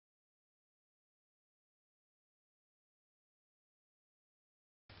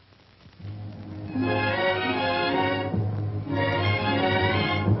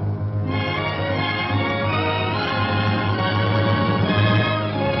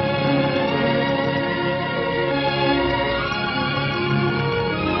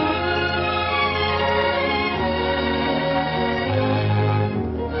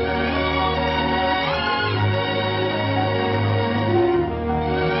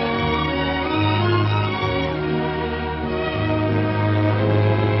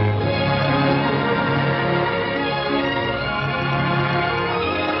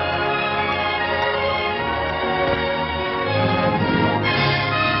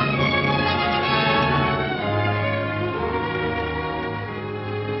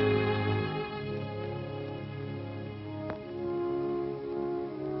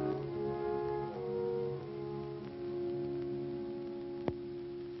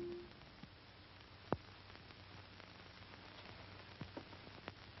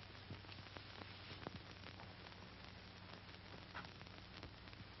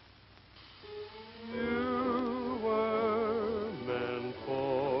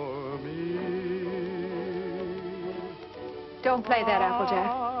Don't play that, Applejack.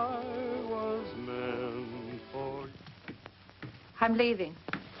 I'm leaving.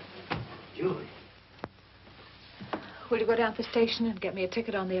 Julie. Will you go down to the station and get me a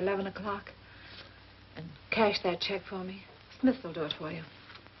ticket on the 11 o'clock? And cash that check for me? Smith will do it for you.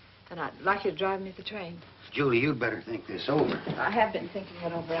 And I'd like you to drive me to the train. Julie, you'd better think this over. I have been thinking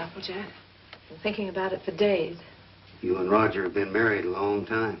it over, Applejack. Been thinking about it for days. You and Roger have been married a long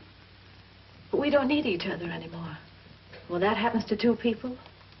time. But we don't need each other anymore. When that happens to two people,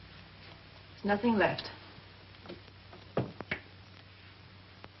 there's nothing left.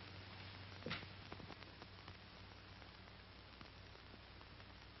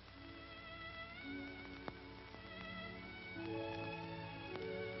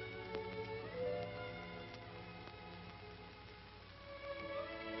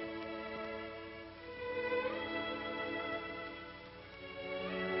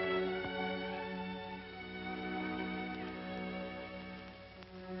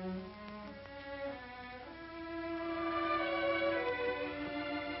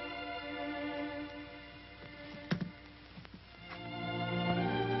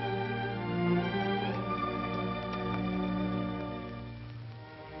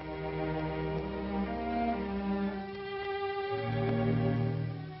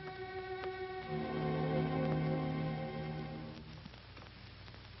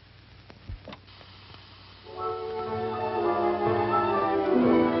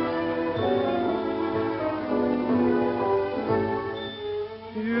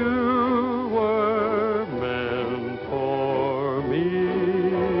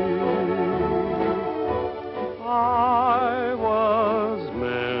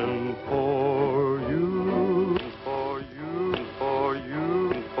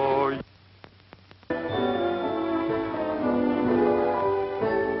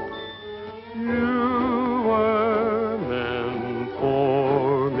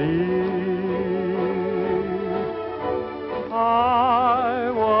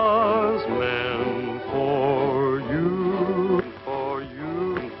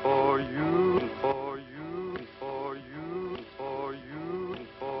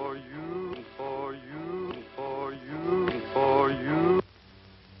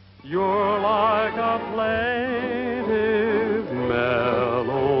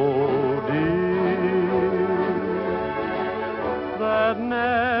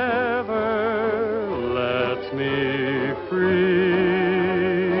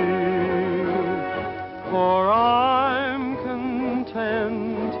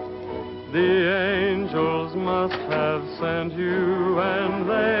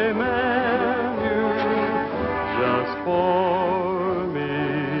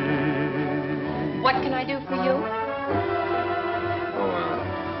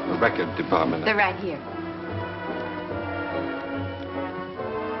 Department. They're right here.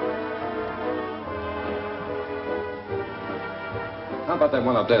 How about that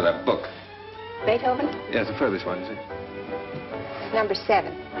one up there, that book? Beethoven? Yes, the furthest one, you see. Number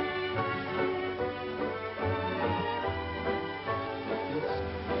 7.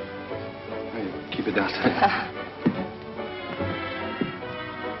 Well, you keep it downstairs.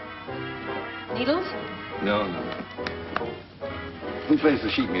 Needles? No. Who plays the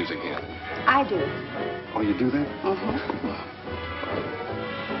sheet music here? I do. Oh, you do that? Mm-hmm.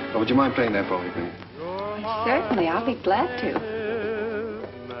 Oh, would you mind playing that for me, please? Certainly, I'll be glad to.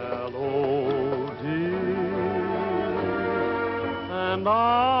 And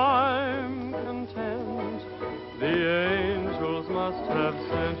I'm content. The angels must have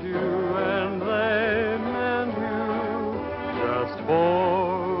sent you, and they meant you just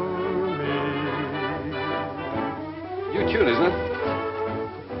for me. New tune, isn't it?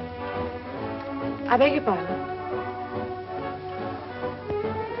 I beg your pardon?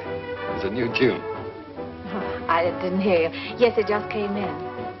 It's a new tune. Oh, I didn't hear you. Yes, it just came in.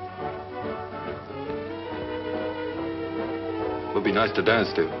 Would be nice to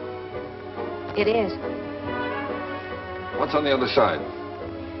dance to. It is. What's on the other side?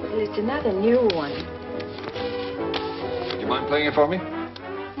 Well, it's another new one. Would you mind playing it for me?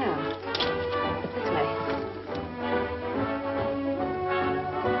 Yeah. This way.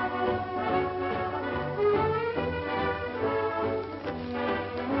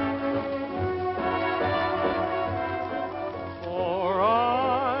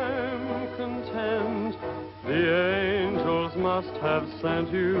 Must have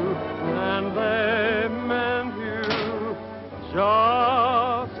sent you, and they meant you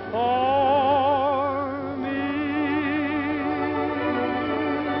just for me.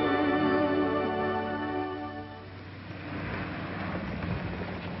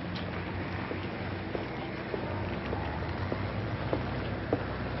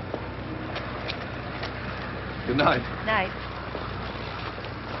 Good night. Night.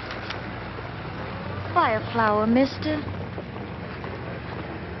 Buy a flower, mister.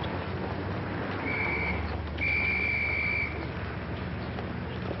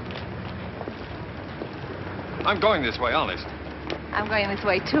 I'm going this way, honest. I'm going this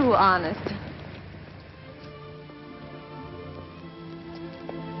way, too, honest.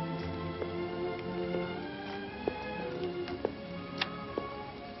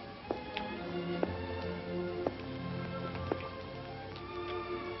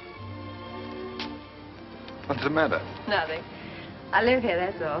 What's the matter? Nothing. I live here,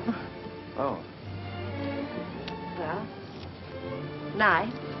 that's all. Oh. Well,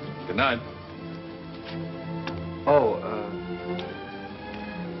 night. Good night. Oh,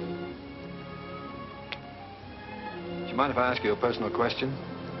 do you mind if I ask you a personal question?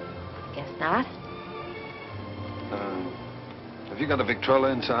 Guess not. Have you got a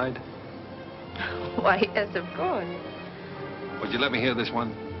Victrola inside? Why, yes, of course. Would you let me hear this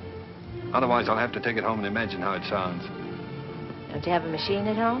one? Otherwise, I'll have to take it home and imagine how it sounds. Don't you have a machine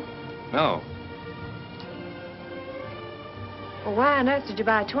at home? No. Well, why on earth did you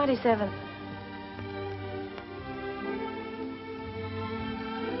buy 27?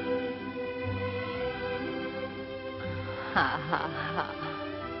 Ha, ha, ha.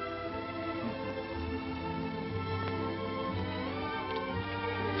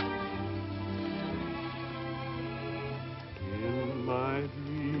 In my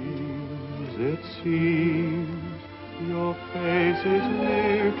dreams, it seems your face is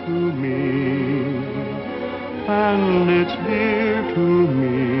near to me, and it's dear to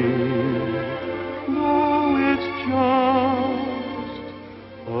me, though it's just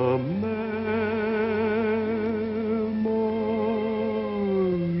a memory.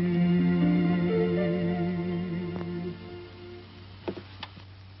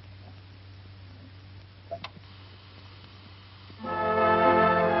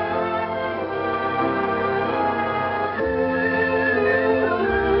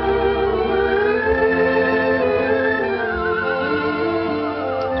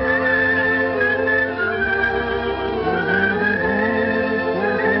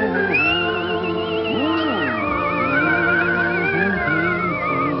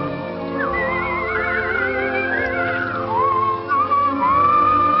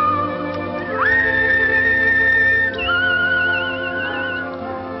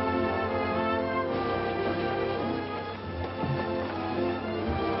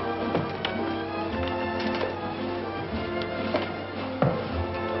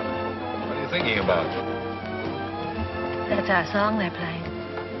 Thinking about? That's our song they're playing.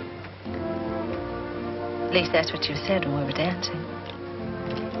 At least that's what you said when we were dancing.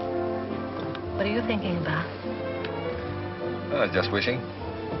 What are you thinking about? Just wishing.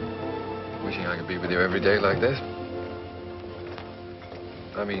 Wishing I could be with you every day like this.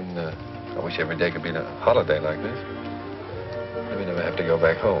 I mean, I wish every day could be a holiday like this. Then we never have to go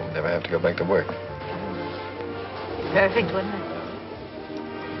back home, never have to go back to work. Perfect, wouldn't it?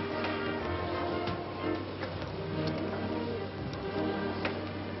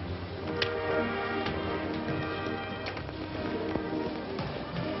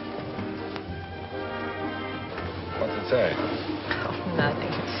 What's it say? Oh,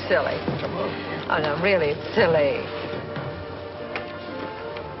 nothing. It's silly. Come on. Oh, no, really, it's silly.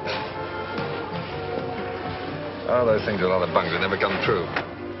 Oh, those things are a lot of bunk. They never come true.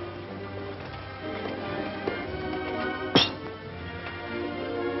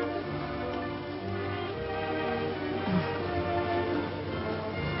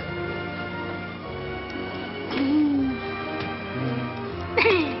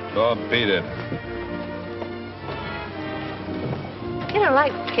 Oh, beat it. You don't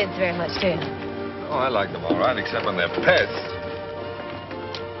like kids very much, do you? Oh, I like them all right, except when they're pets.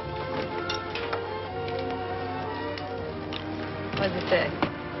 What does it say?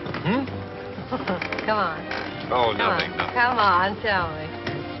 Hmm? Come on. Oh, Come nothing, on. nothing. Come on, tell me.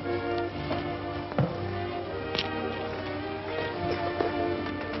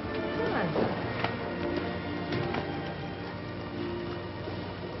 Come on.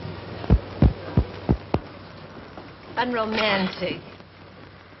 Unromantic.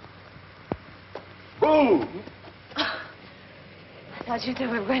 Boo! I thought you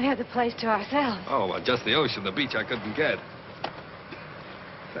thought we were going to have the place to ourselves. Oh, well, just the ocean, the beach I couldn't get.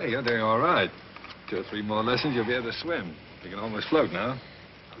 Hey, you're doing all right. 2 or 3 more lessons, you'll be able to swim. You can almost float now.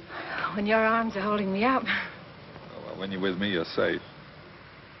 When your arms are holding me up. Oh, well, when you're with me, you're safe.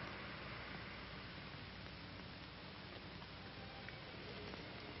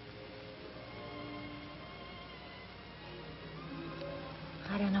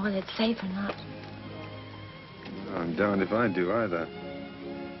 I don't know whether it's safe or not. I'm darned if I do either.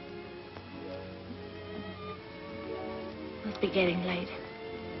 Must be getting late.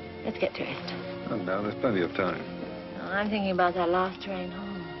 Let's get dressed. Oh, no, there's plenty of time. No, I'm thinking about that last train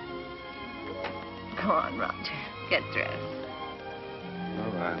home. Come on, Roger. Get dressed.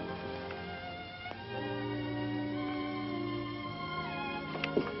 All right.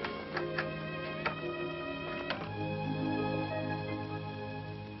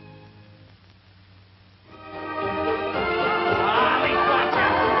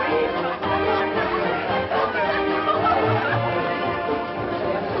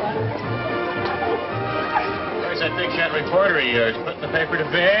 Reporter of yours, putting the paper to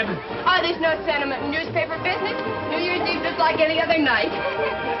bed? Oh, there's no sentiment in newspaper business. New Year's Eve just like any other night.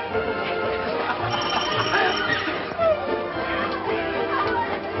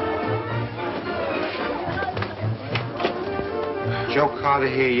 Joe Carter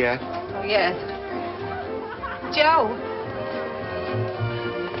here yet? Oh, yes. Joe.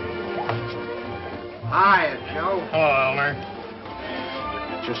 Hiya, Joe. Hello, Elmer.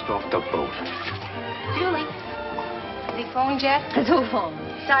 Just off the boat. Julie. Has he phoned yet? Who phoned?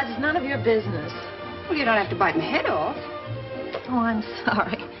 Besides, it's none of your business. Well, you don't have to bite my head off. Oh, I'm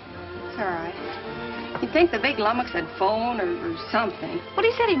sorry. It's all right. You'd think the big lummox had phone or something. Well,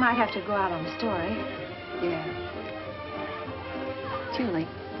 he said he might have to go out on the story. Yeah. Julie,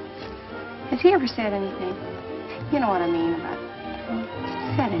 has he ever said anything? You know what I mean about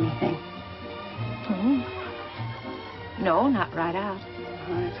said anything? No, not right out.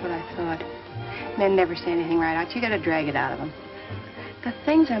 Oh, that's what I thought. Men never say anything right out. You gotta drag it out of them. The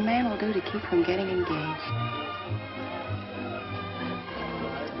things a man will do to keep from getting engaged.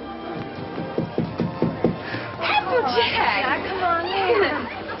 Applejack! Yeah, come on in.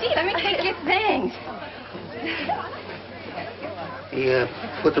 Gee, let me take your things. He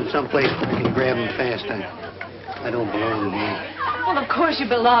put them someplace where I can grab them fast. I don't belong here. Well, of course you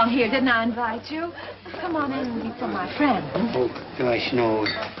belong here. Didn't I invite you? Come on in and meet some of my friends. Oh, gosh, no.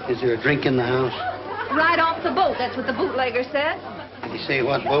 Is there a drink in the house? Right off the boat. That's what the bootlegger said. Did he say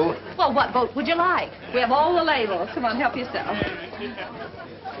what boat? Well, what boat would you like? We have all the labels. Come on, help yourself.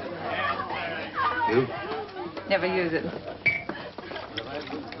 You? Never use it.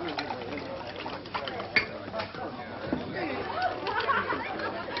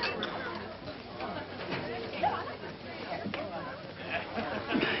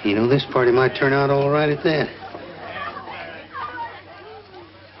 You know, this party might turn out all right at that.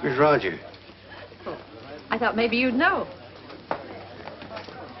 Where's Roger? Oh, I thought maybe you'd know.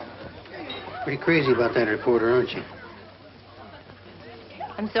 Pretty crazy about that reporter, aren't you?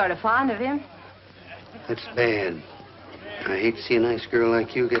 I'm sort of fond of him. That's bad. I hate to see a nice girl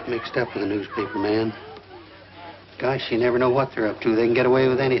like you get mixed up with a newspaper man. Gosh, you never know what they're up to. They can get away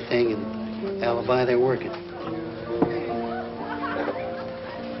with anything and alibi they're working.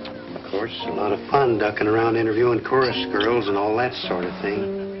 Of course, a lot of fun ducking around interviewing chorus girls and all that sort of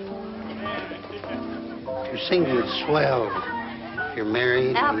thing. Your singing's swell. You're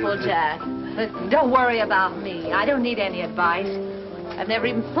married. Applejack. Listen, don't worry about me. I don't need any advice. I've never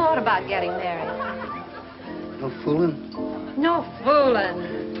even thought about getting married. No fooling? No fooling.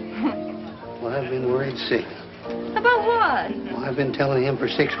 Well, I've been worried sick. About what? Well, I've been telling him for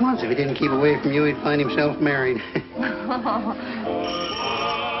 6 months if he didn't keep away from you, he'd find himself married.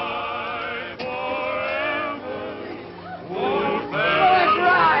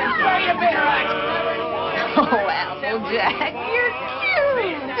 Oh, Applejack, you're cute.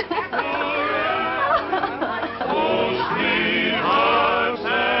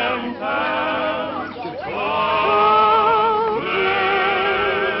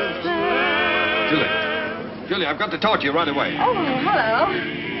 Julie, I've got to talk to you right away. Oh, hello.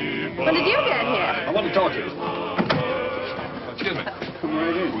 When did you get here? I want to talk to you. Oh, excuse me. Come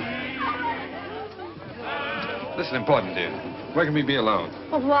right in. This is important, dear. Where can we be alone?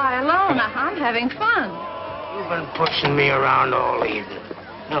 Well, why alone? I'm having fun. You've been pushing me around all evening.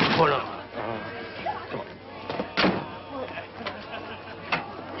 Now pull up. Come on.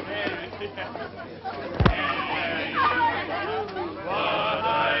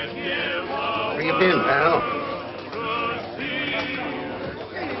 Where you been, pal?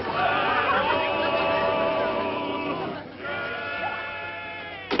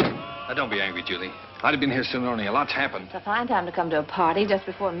 Now, don't be angry, Julie. I'd have been here sooner, only a lot's happened. It's a fine time to come to a party just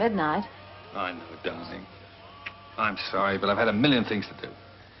before midnight. I know, darling. I'm sorry, but I've had a million things to do.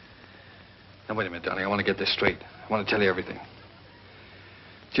 Now, wait a minute, darling. I want to get this straight. I want to tell you everything.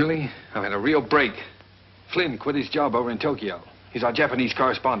 Julie, I've had a real break. Flynn quit his job over in Tokyo. He's our Japanese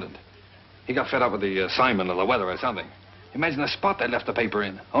correspondent. He got fed up with the assignment or the weather or something. Imagine the spot they left the paper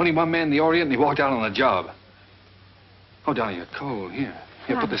in. Only one man in the Orient, and he walked out on the job. Oh, Donnie, you're cold. Here,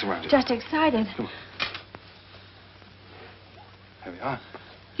 put this around you. Just excited. Come on. There we are.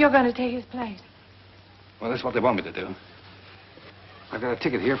 You're going to take his place. Well, that's what they want me to do. I've got a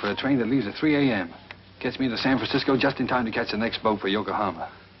ticket here for a train that leaves at 3 a.m. Gets me to San Francisco just in time to catch the next boat for Yokohama.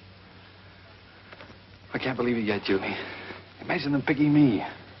 I can't believe it yet, Julie. Imagine them picking me.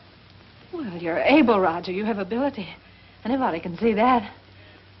 Well, you're able, Roger. You have ability. Anybody can see that.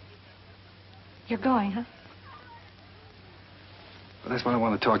 You're going, huh? Well, that's what I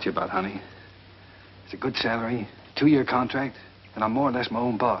want to talk to you about, honey. It's a good salary, 2-year contract, and I'm more or less my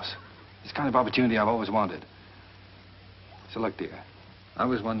own boss. It's the kind of opportunity I've always wanted. So look, dear, I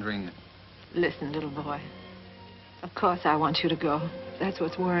was wondering... Listen, little boy. Of course I want you to go. That's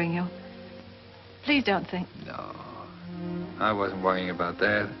what's worrying you. Please don't think... No, I wasn't worrying about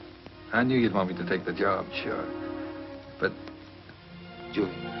that. I knew you'd want me to take the job, sure. But,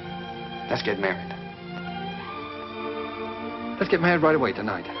 Julie, let's get married. Let's get married right away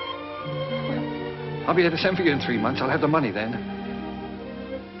tonight. I'll be able to send for you in 3 months. I'll have the money then.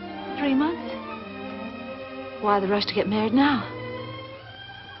 3 months? Why the rush to get married now?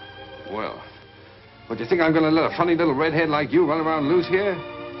 Well, what, do you think I'm going to let a funny little redhead like you run around loose here?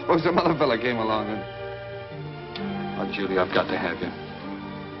 Suppose some other fella came along and... Oh, Julie, I've got to have you.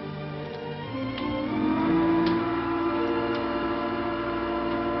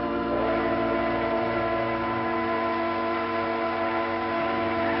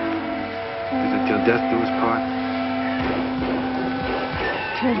 Is it till death do us part?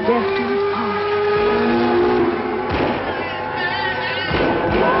 Till death do us part.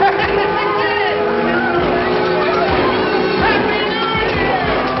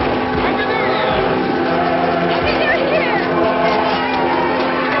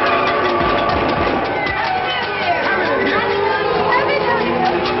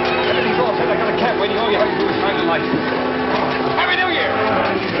 Happy New Year!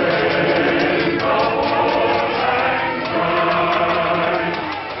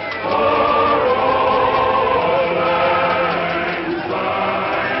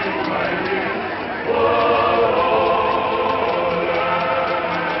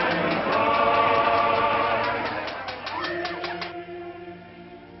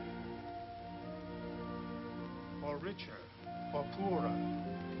 Or richer, or poorer.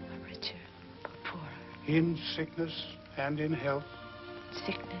 Richer, poorer. In sickness and in health.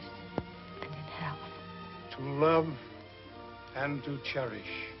 Sickness and in health. To love and to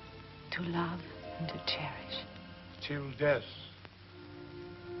cherish. To love and to cherish. Till death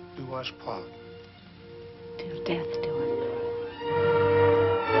do us part. Till death do us part.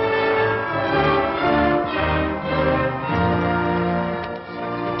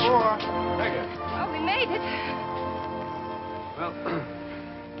 Oh, we made it. Well,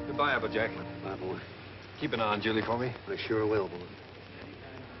 goodbye, Applejack. Bye, boy. Keep an eye on Julie for me. I sure will, boy.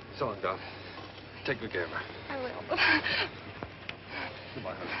 So long, Doc. Take good care of her. I will.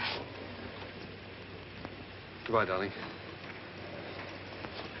 Goodbye, honey. Goodbye, darling.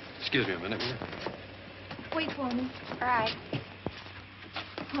 Excuse me a minute, will you? Wait for me. All right.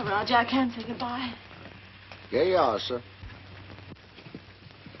 Oh, Roger, I can't say goodbye. Here you are, sir.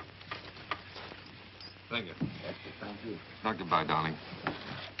 Thank you. Thank you. Not goodbye, darling.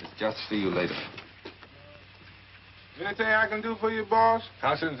 It's just see you later. Anything I can do for you, boss?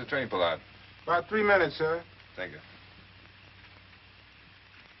 How soon does the train pull out? About 3 minutes, sir. Thank you.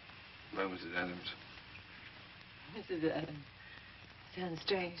 Well, Mrs. Adams. Mrs. Adams. Sounds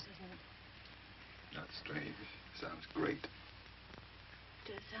strange, doesn't it? Not strange. Sounds great.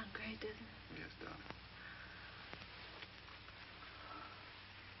 Does sound great, doesn't it? Yes, darling.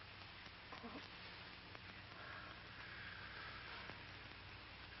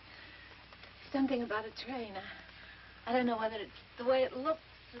 Something about a train. I don't know whether it's the way it looks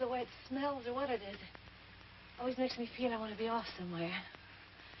or the way it smells or what it is. It always makes me feel I want to be off somewhere.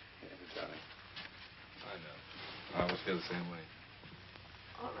 Yes, darling. I know. I always feel the same way.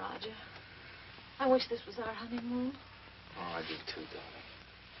 Oh, Roger. I wish this was our honeymoon. Oh, I do too, darling.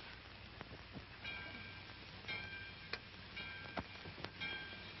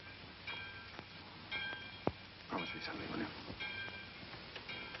 Promise me something, will you?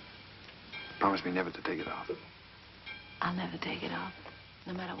 Promise me never to take it off. I'll never take it off,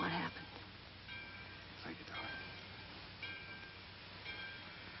 no matter what happens. Thank you, darling.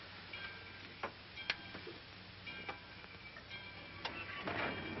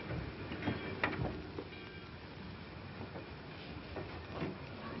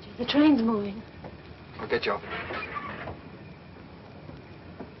 Roger, the train's moving. I'll get you off.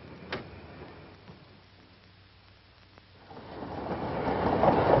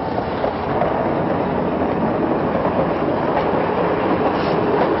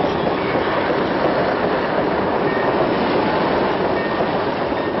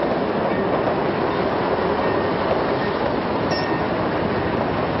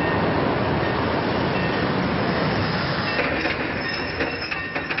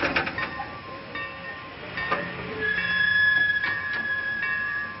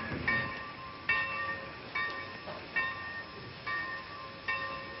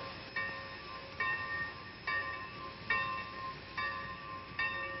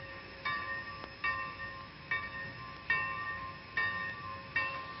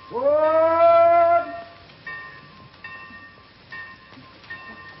 Forward!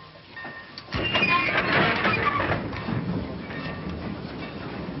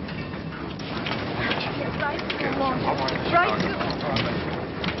 Right to...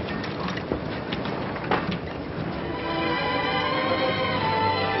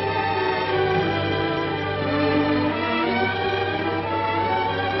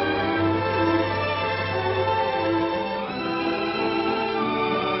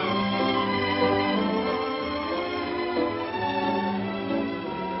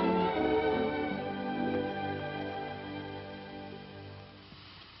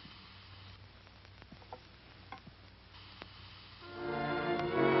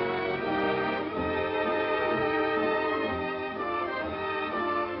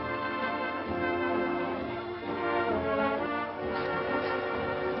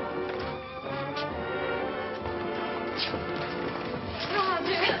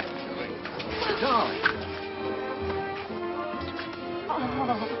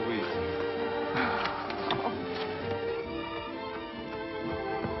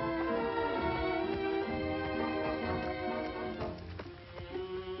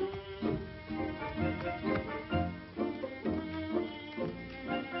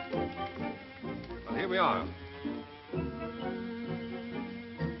 Well, here we are.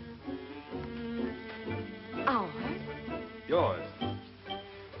 Ours? Yours.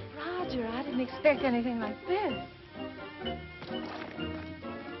 Roger, I didn't expect anything like this.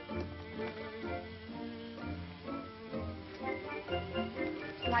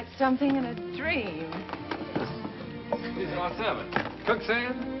 It's like something in a dream. These are our servants. Cook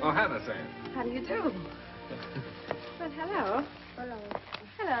saying or Hannah saying? How do you do? But hello. Hello.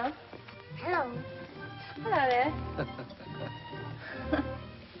 Hello. Hello. Hello there.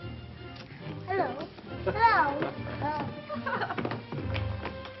 Hello. Hello.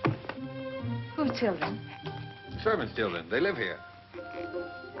 Whose children? Servants' children. They live here.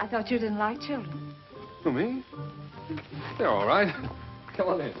 I thought you didn't like children. Who, me? They're all right. Come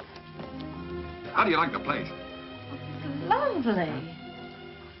on in. How do you like the place? Lovely.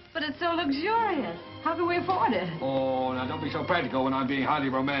 But it's so luxurious. How can we afford it? Oh, now don't be so practical when I'm being highly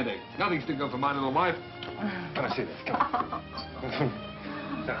romantic. Nothing's too good for my little wife. Come on, see this. Come on.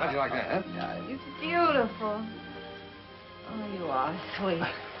 Now, how do you like that, huh? It's beautiful. Oh, you are sweet.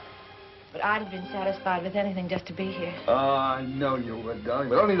 But I'd have been satisfied with anything just to be here. Oh, I know you would, darling,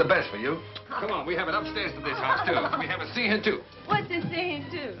 but only the best for you. Come on, we have it upstairs to this house, too. We have a see-in, too. What's this saying,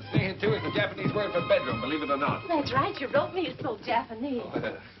 too? See-in, too, is the Japanese word for bedroom, believe it or not. That's right. You wrote me. You spoke Japanese.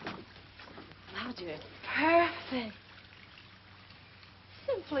 Roger, it's perfect.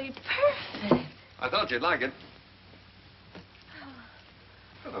 Simply perfect. I thought you'd like it.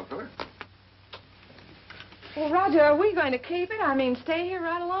 Hello, fella. Well, Roger, are we going to keep it? I mean, stay here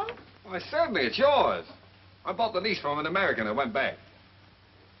right along? Why, certainly, it's yours. I bought the lease from an American and went back.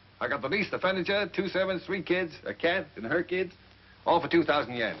 I got the lease, the furniture, 2 servants, 3 kids, a cat, and her kids, all for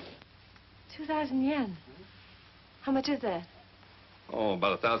 2,000 yen. 2,000 yen. How much is that? Oh,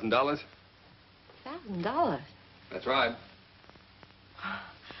 about $1,000. $1,000. That's right.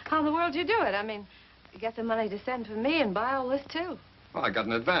 How in the world do you do it? I mean, you get the money to send for me and buy all this, too. Well, I got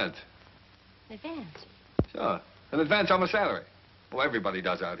an advance. Advance. Sure. An advance on my salary. Well, everybody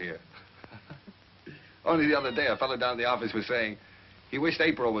does out here. Only the other day, a fellow down at the office was saying he wished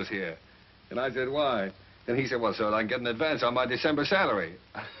April was here. And I said, why? And he said, well, so I can get an advance on my December salary.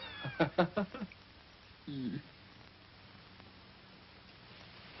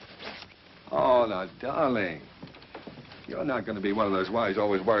 Oh, now, darling. You're not going to be one of those wives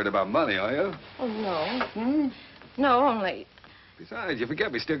always worried about money, are you? Oh, no. No, only... Besides, you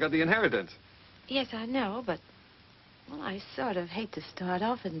forget we still got the inheritance. Yes, I know, but... Well, I sort of hate to start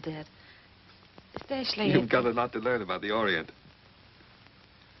off in debt. Especially You've if... got a lot to learn about the Orient.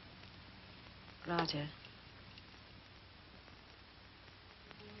 Roger.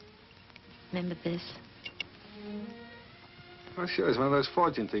 Remember this? Oh, sure, it's one of those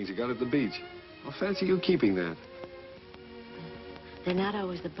fortune things you got at the beach. Well, fancy you keeping that. They're not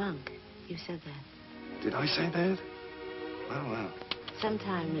always the bunk. You said that. Did I say that? Well, well.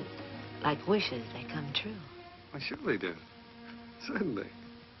 Sometimes it's like wishes, they come true. Why, sure they do. Certainly.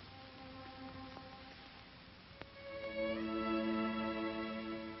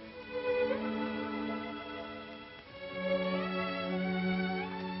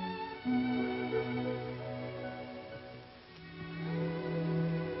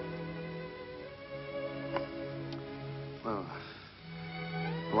 Well,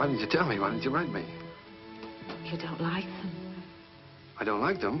 why didn't you tell me? Why didn't you write me? You don't like them? I don't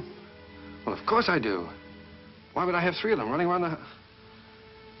like them? Well, of course I do. Why would I have 3 of them running around the...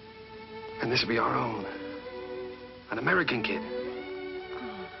 And this will be our own. An American kid.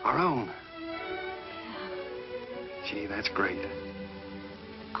 Our own. Gee, that's great.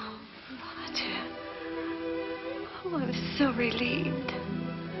 Oh, Roger. Oh, I was so relieved.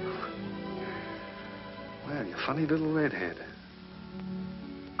 Well, you funny little redhead.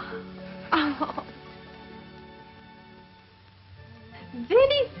 Oh.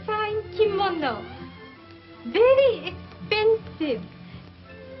 Very fine kimono. Very expensive.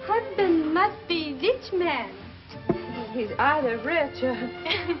 Husband must be rich man. He's either rich or...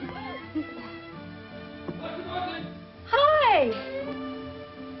 Hi!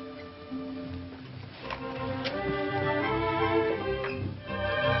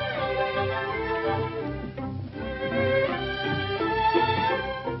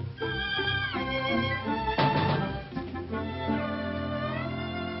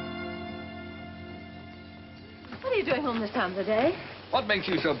 What are you doing home this time of the day? What makes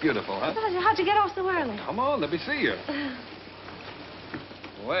you so beautiful, huh? How'd you get off so early? Come on, let me see you.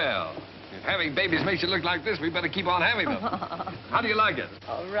 Well, if having babies makes you look like this, we better keep on having them. How do you like it?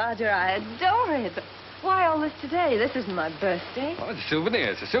 Oh, Roger, I adore it. But why all this today? This isn't my birthday. Oh, it's a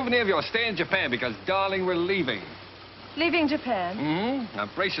souvenir. It's a souvenir of your stay in Japan because, darling, we're leaving. Leaving Japan? Mm-hmm. Now,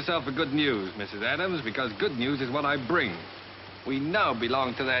 brace yourself for good news, Mrs. Adams, because good news is what I bring. We now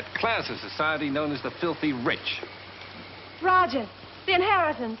belong to that class of society known as the filthy rich. Roger, the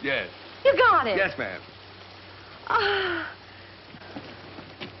inheritance. Yes. You got it. Yes, ma'am. Ah.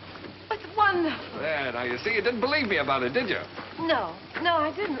 It's wonderful. There, now, you see, you didn't believe me about it, did you? No,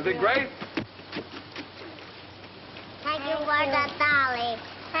 I didn't. Is it great? Thank you for the dolly.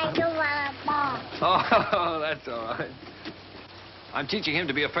 Thank you for the ball. Oh, that's all right. I'm teaching him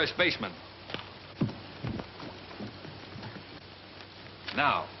to be a first baseman.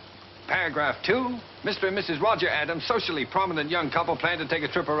 Now, paragraph 2. Mr. and Mrs. Roger Adams, socially prominent young couple, plan to take a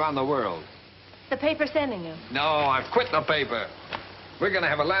trip around the world. The paper sending you. No, I've quit the paper. We're going to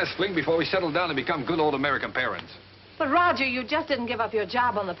have a last fling before we settle down and become good old American parents. But, Roger, you just didn't give up your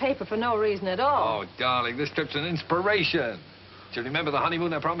job on the paper for no reason at all. Oh, darling, this trip's an inspiration. Do you remember the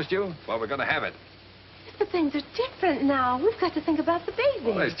honeymoon I promised you? Well, we're going to have it. But things are different now. We've got to think about the baby.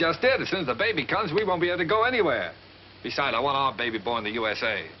 Well, that's just it. As soon as the baby comes, we won't be able to go anywhere. Besides, I want our baby born in the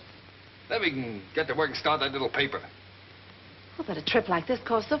USA. Then we can get to work and start that little paper. Well, but a trip like this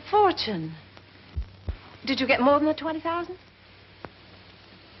costs a fortune. Did you get more than the 20,000?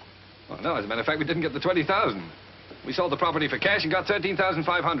 Well, no, as a matter of fact, we didn't get the 20,000. We sold the property for cash and got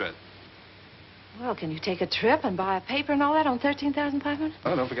 13,500. Well, can you take a trip and buy a paper and all that on 13,500?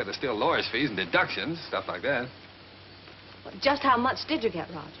 Oh, don't forget there's still lawyer's fees and deductions, stuff like that. Well, just how much did you get,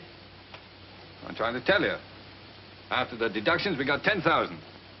 Roger? I'm trying to tell you. After the deductions, we got 10,000.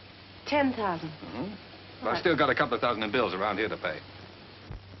 10,000. Mm-hmm. But I've still got a couple of thousand in bills around here to pay.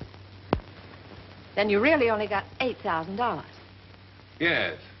 Then you really only got $8,000.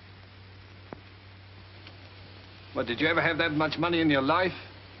 Yes. But did you ever have that much money in your life?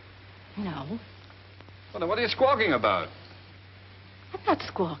 No. Well, then what are you squawking about? I'm not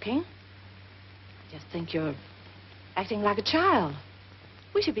squawking. I just think you're acting like a child.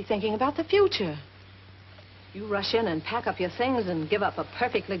 We should be thinking about the future. You rush in and pack up your things and give up a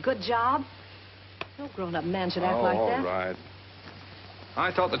perfectly good job. No grown-up man should act like that. All right.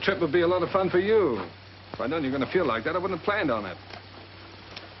 I thought the trip would be a lot of fun for you. If I'd known you were going to feel like that, I wouldn't have planned on it.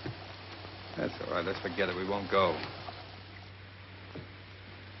 That's all right. Let's forget it. We won't go.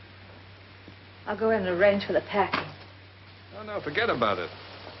 I'll go in and arrange for the packing. Oh, no, forget about it.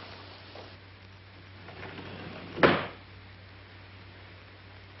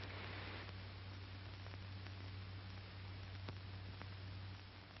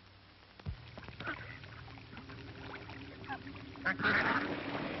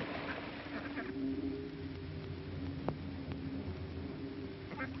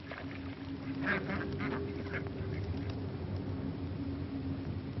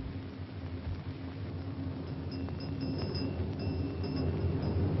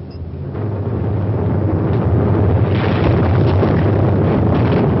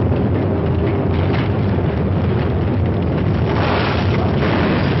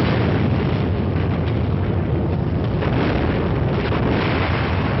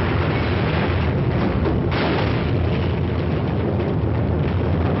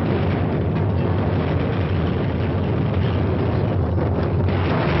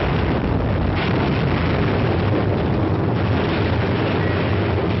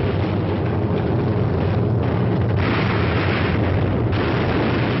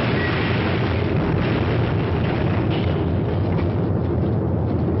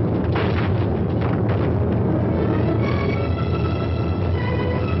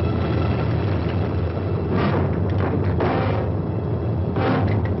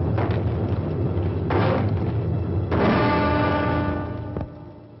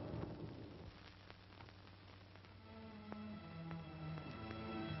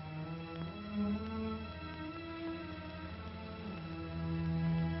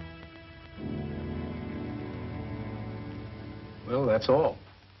 Well, that's all.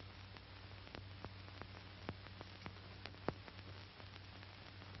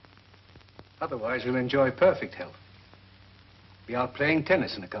 Otherwise, you'll enjoy perfect health. Be out playing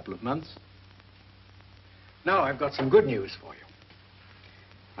tennis in a couple of months. Now, I've got some good news for you.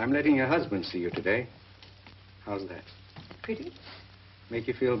 I'm letting your husband see you today. How's that? Pretty? Make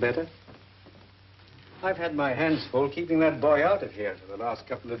you feel better? I've had my hands full keeping that boy out of here for the last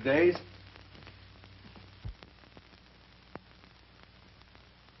couple of days.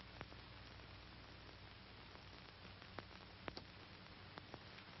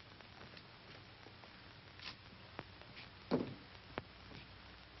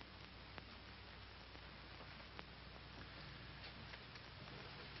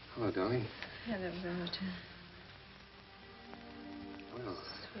 Hello, darling. Hello, Roger. Well,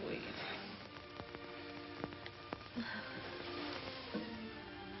 Sweet.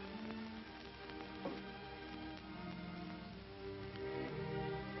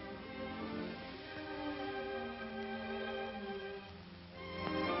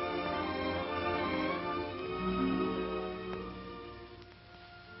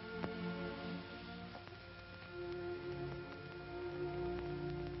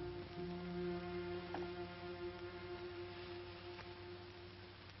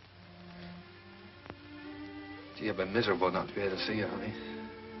 Gee, I've been miserable not to be able to see you, honey.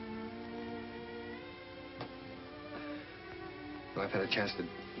 Well, I've had a chance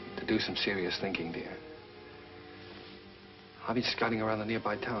to do some serious thinking, dear. I've been scouting around the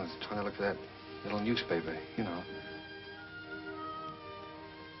nearby towns, trying to look for that little newspaper, you know.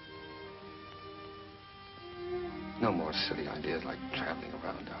 No more silly ideas like traveling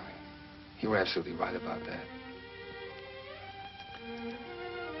around, darling. You were absolutely right about that.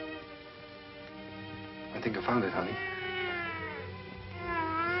 I think I found it, honey.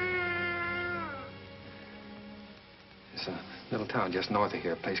 It's a little town just north of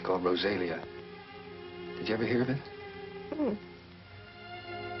here, a place called Rosalia. Did you ever hear of it? Hmm.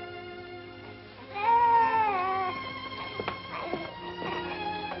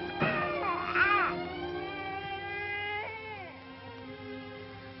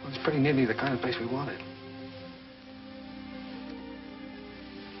 Well, it's pretty nearly the kind of place we wanted.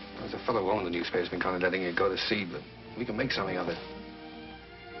 There's a fellow who owned the newspaper's been kind of letting it go to seed, but we can make something of it.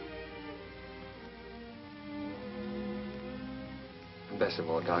 And best of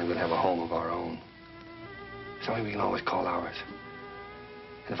all, darling, we'll have a home of our own. Something we can always call ours.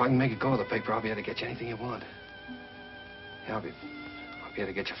 And if I can make it go, the paper, I'll be able to get you anything you want. Yeah, I'll be able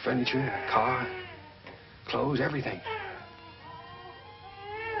to get you furniture, a car, clothes, everything.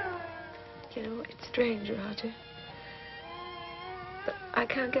 You know, it's strange, Roger. But I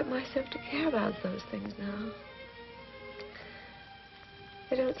can't get myself to care about those things now.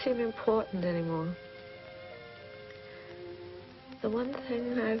 They don't seem important anymore. The one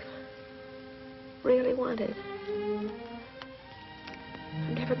thing I've really wanted, I'm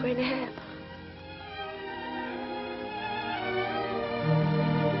never going to have.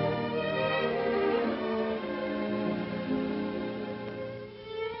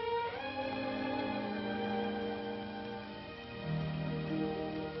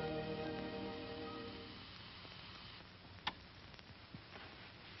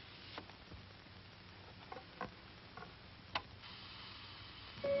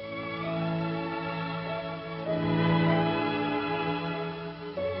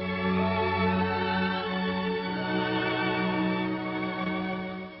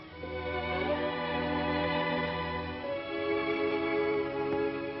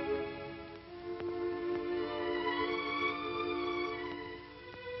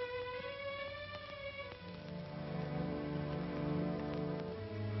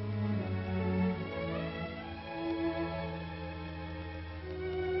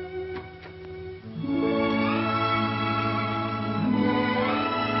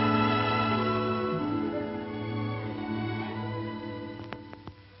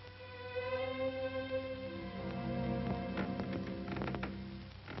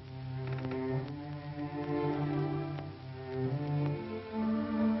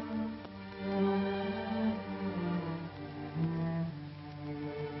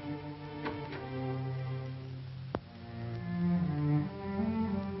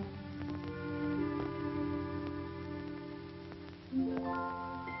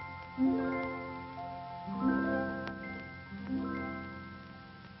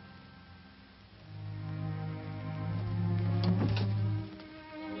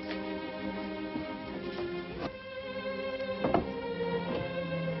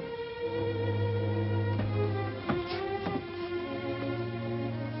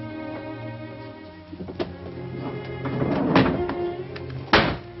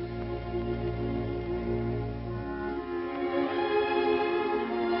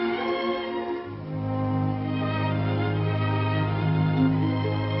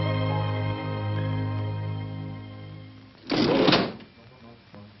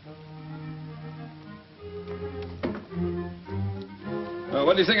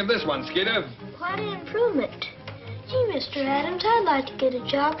 what do you think of this one, Skeeter? Quite an improvement. Gee, Mr. Adams, I'd like to get a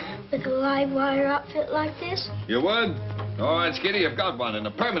job with a live wire outfit like this. You would? All right, Skeeter, you've got one, and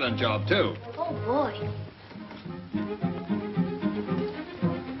a permanent job, too. Oh, boy.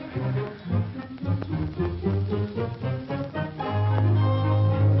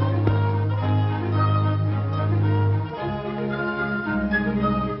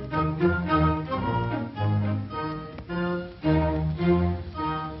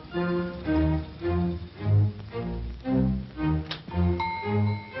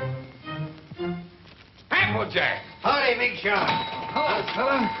 Applejack! Howdy, Big Shot. Hello,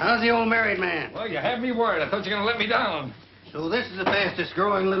 fella. How's the old married man? Well, you had me worried. I thought you were going to let me down. So this is the fastest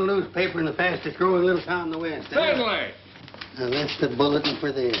growing little newspaper in the fastest growing little town in the West. eh? Certainly. Now, that's the bulletin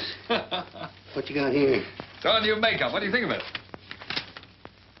for this. What you got here? It's all new makeup. What do you think of it?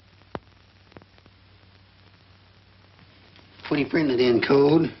 What do you print it in,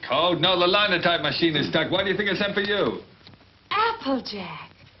 code? Code? No, the linotype machine is stuck. Why do you think I sent for you?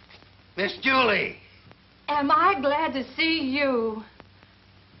 Applejack, Miss Julie. am I glad to see you.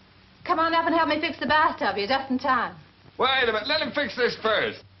 Come on up and help me fix the bathtub. You're just in time. Wait a minute. Let him fix this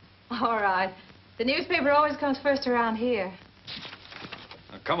first. All right. The newspaper always comes first around here.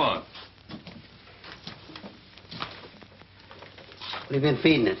 Now, come on. What have you been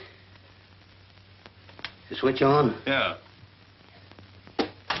feeding it? The switch on? Yeah.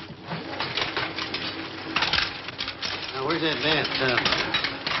 Now, where's that bathtub?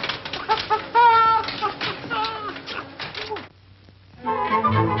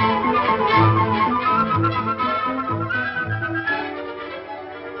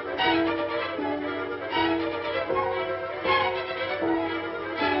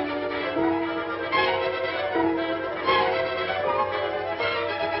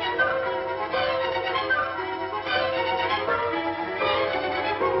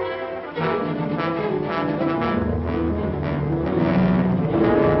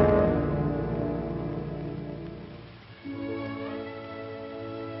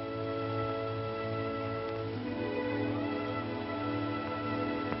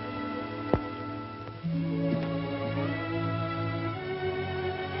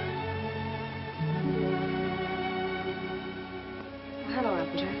 Hello,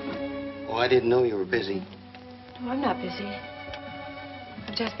 Applejack. Oh, I didn't know you were busy. No, I'm not busy.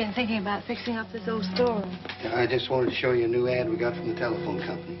 I've just been thinking about fixing up this old storeroom. I just wanted to show you a new ad we got from the telephone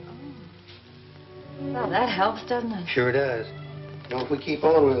company. Well, that helps, doesn't it? Sure does. You know, if we keep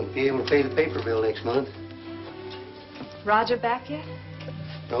on, we'll be able to pay the paper bill next month. Roger back yet?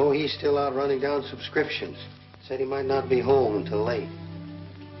 No, he's still out running down subscriptions. Said he might not be home until late.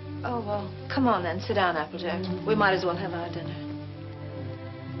 Oh, well, come on then. Sit down, Applejack. We might as well have our dinner.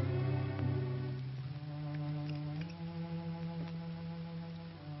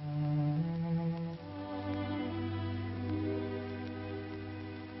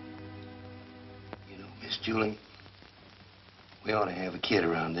 You know, Miss Julie, we ought to have a kid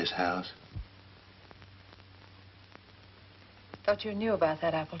around this house. Thought you knew about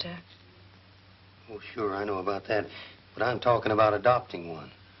that, Applejack. Oh, sure, I know about that. But I'm talking about adopting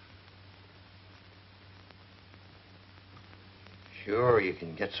one. Sure, you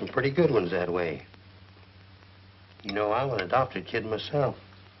can get some pretty good ones that way. You know, I'm an adopted kid myself.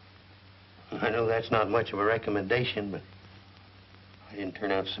 I know that's not much of a recommendation, but I didn't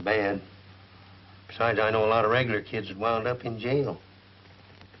turn out so bad. Besides, I know a lot of regular kids that wound up in jail.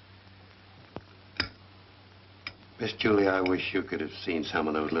 Miss Julie, I wish you could have seen some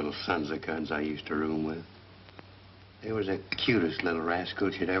of those little sons of guns I used to room with. They was the cutest little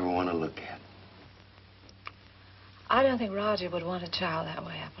rascals you'd ever want to look at. I don't think Roger would want a child that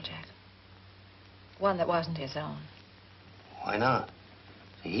way, Applejack. One that wasn't his own. Why not?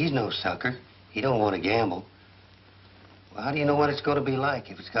 See, he's no sucker. He don't want to gamble. Well, how do you know what it's going to be like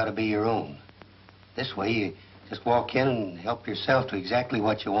if it's got to be your own? This way, you just walk in and help yourself to exactly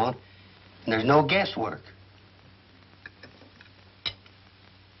what you want, and there's no guesswork.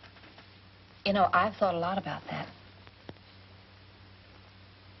 You know, I've thought a lot about that.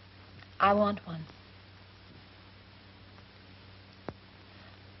 I want one.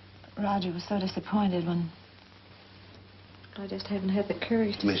 Roger was so disappointed when I just haven't had the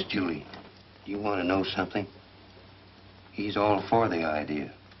courage to... Miss Julie, you want to know something? He's all for the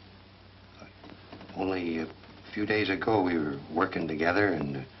idea. Only a few days ago, we were working together,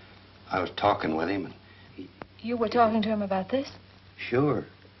 and I was talking with him, and he... You were talking to him about this? Sure.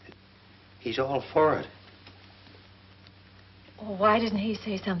 He's all for it. Well, why didn't he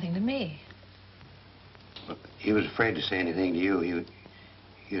say something to me? Look, he was afraid to say anything to you.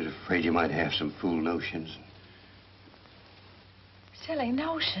 He was afraid you might have some fool notions. silly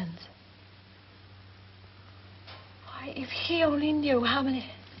notions. Why, if he only knew how many...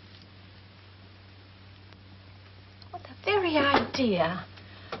 What, the very idea.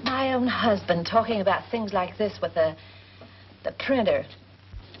 My own husband talking about things like this with the printer.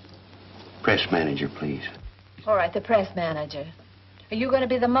 Press manager, please. All right, the press manager. Are you going to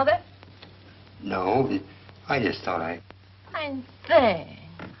be the mother? No, I just thought I... Fine thing.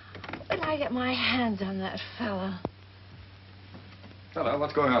 Wait till I get my hands on that fella. Hello,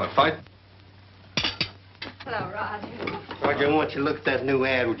 what's going on, a fight? Hello, Roger. Roger, I want you to look at that new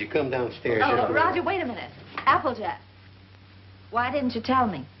ad. Would you come downstairs? Oh, Roger, wait a minute. Applejack. Why didn't you tell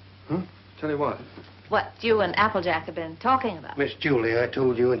me? Huh? Tell you what? What you and Applejack have been talking about. Miss Julie, I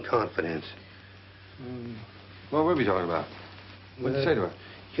told you in confidence. What were we talking about? What did you say to her?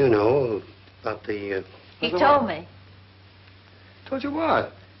 You know, about the... He told me. Told you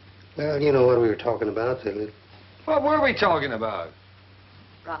what? Well, you know what we were talking about. What were we talking about?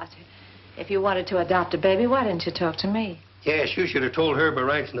 Roger, if you wanted to adopt a baby, why didn't you talk to me? Yes, you should have told her by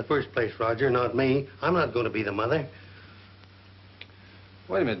rights in the first place, Roger, not me. I'm not going to be the mother.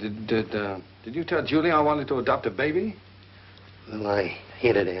 Wait a minute. Did you tell Julie I wanted to adopt a baby? Well, I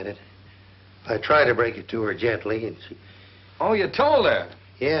hinted at it. I tried to break it to her gently, and she... Oh, you told her?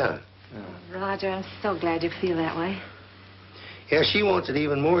 Yeah. Oh, Roger, I'm so glad you feel that way. Yeah, she wants it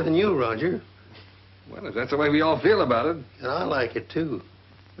even more than you, Roger. Well, if that's the way we all feel about it. And I like it, too.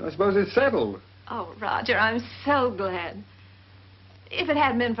 I suppose it's settled. Oh, Roger, I'm so glad. If it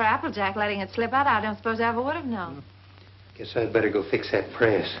hadn't been for Applejack letting it slip out, I don't suppose I ever would have known. Guess I'd better go fix that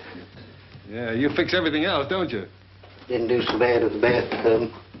press. Yeah, you fix everything else, don't you? Didn't do so bad with the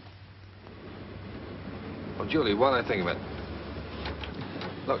bathtub. Well, Julie, what I think of it.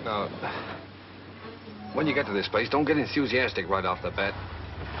 Look, now, when you get to this place, don't get enthusiastic right off the bat.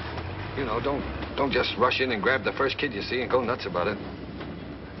 You know, don't just rush in and grab the first kid you see and go nuts about it.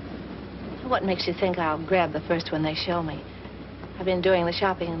 What makes you think I'll grab the first one they show me? I've been doing the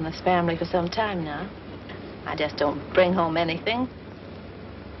shopping in this family for some time now. I just don't bring home anything.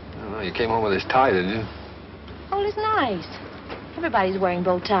 Oh, you came home with this tie, didn't you? Oh, it's nice. Everybody's wearing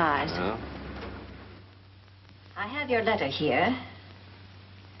bow ties. Yeah. I have your letter here.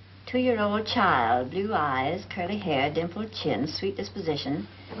 2-year-old child, blue eyes, curly hair, dimpled chin, sweet disposition.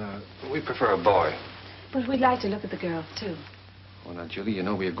 We prefer a boy. But we'd like to look at the girls, too. Well, now, Julie, you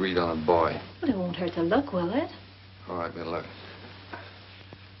know we agreed on a boy. Well, it won't hurt to look, will it? All right, we'll look.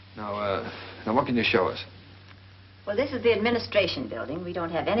 Now, what can you show us? Well, this is the administration building. We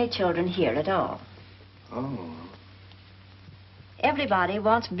don't have any children here at all. Oh. Everybody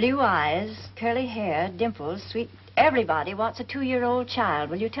wants blue eyes, curly hair, dimples, sweet... Everybody wants a 2-year-old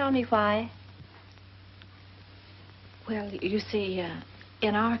child. Will you tell me why? Well, you see,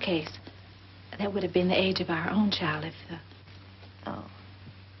 in our case, that would have been the age of our own child if... Oh.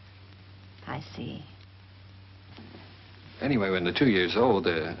 I see. Anyway, when they're 2 years old,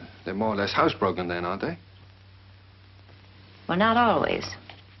 they're more or less housebroken then, aren't they? Well, not always.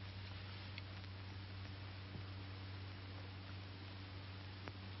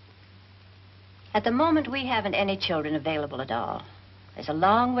 At the moment, we haven't any children available at all. There's a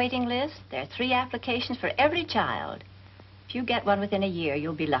long waiting list. There are 3 applications for every child. If you get one within a year,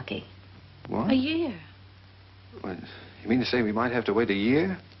 you'll be lucky. What? A year? What, you mean to say we might have to wait a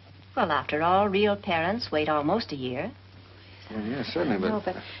year? Well, after all, real parents wait almost a year. Well, yeah, certainly, but... No,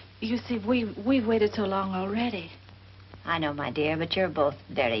 but you see, we've waited so long already. I know, my dear, but you're both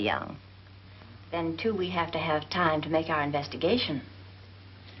very young. Then, too, we have to have time to make our investigation.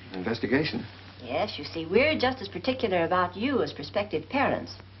 Investigation? Yes, you see, we're just as particular about you as prospective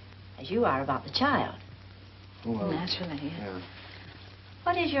parents as you are about the child. Well, naturally, yes. Yeah.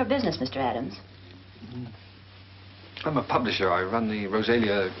 What is your business, Mr. Adams? I'm a publisher. I run the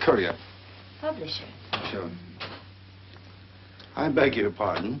Rosalia Courier. Publisher? Sure. I beg your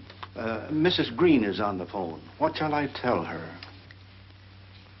pardon. Mrs. Green is on the phone. What shall I tell her?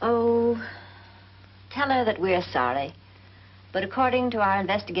 Oh, tell her that we're sorry. But according to our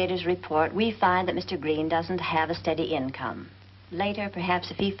investigator's report, we find that Mr. Green doesn't have a steady income. Later,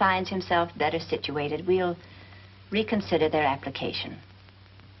 perhaps if he finds himself better situated, we'll reconsider their application.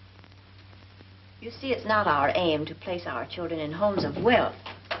 You see, it's not our aim to place our children in homes of wealth,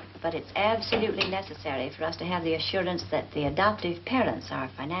 but it's absolutely necessary for us to have the assurance that the adoptive parents are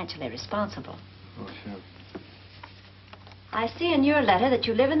financially responsible. Oh, sure. I see in your letter that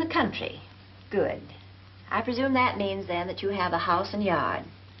you live in the country. Good. I presume that means, then, that you have a house and yard.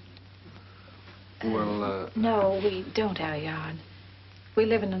 Well, No, we don't have a yard. We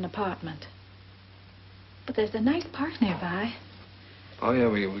live in an apartment. But there's a nice park nearby. Oh, yeah,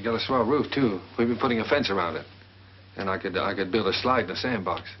 we got a swell roof, too. We've been putting a fence around it. And I could build a slide in a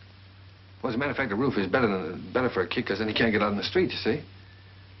sandbox. Well, as a matter of fact, the roof is better for a kid, because then he can't get out in the street, you see.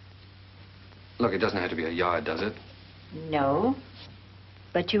 Look, it doesn't have to be a yard, does it? No.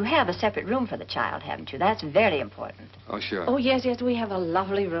 But you have a separate room for the child, haven't you? That's very important. Oh, sure. Oh, yes, yes, we have a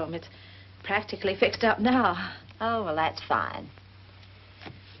lovely room. It's practically fixed up now. Oh, well, that's fine.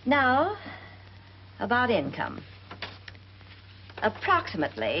 Now, about income.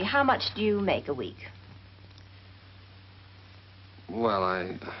 Approximately, how much do you make a week? Well,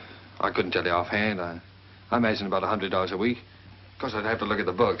 I couldn't tell you offhand. I imagine about $100 a week. Of course, I'd have to look at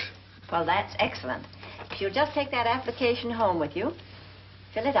the books. Well, that's excellent. If you'll just take that application home with you,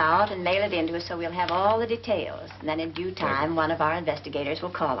 fill it out and mail it in to us so we'll have all the details. And then in due time, one of our investigators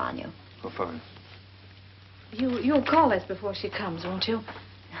will call on you. Oh, fine. You'll call us before she comes, won't you?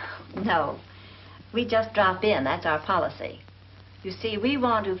 No. We just drop in. That's our policy. You see, we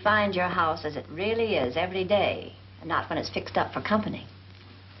want to find your house as it really is every day, and not when it's fixed up for company.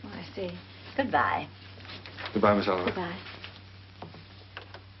 Oh, I see. Goodbye. Goodbye, Miss Oliver. Goodbye.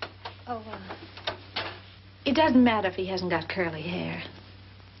 Oh, it doesn't matter if he hasn't got curly hair.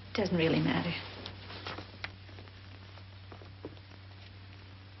 It doesn't really matter.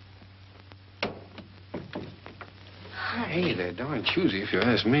 Hey, they're darn choosy, if you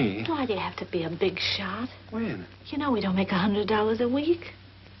ask me. Why do you have to be a big shot? When? You know we don't make $100 a week.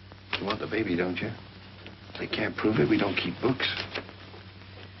 You want the baby, don't you? If they can't prove it, we don't keep books.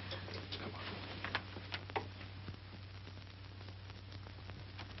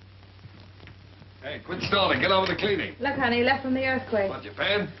 Hey, quit stalling. Get on with the cleaning. Look, honey, left from the earthquake. What,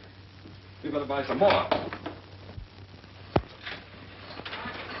 Japan? We better buy some more.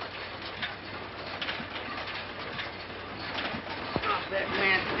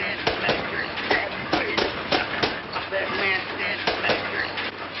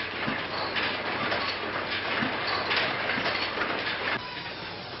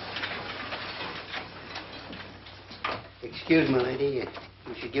 Excuse me, lady.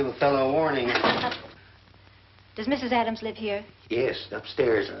 You should give a fellow a warning. Does Mrs. Adams live here? Yes,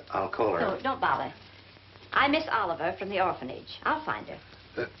 upstairs. I'll call her. No, don't bother. I'm Miss Oliver from the orphanage. I'll find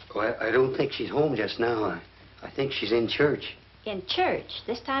her. Well, I don't think she's home just now. I think she's in church. In church?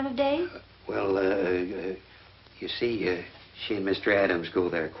 This time of day? You see, she and Mr. Adams go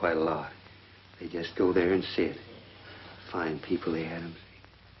there quite a lot. They just go there and sit. Fine people, the Adams.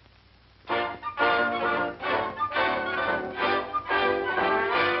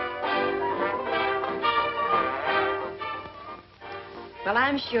 Well,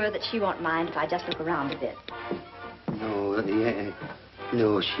 I'm sure that she won't mind if I just look around a bit.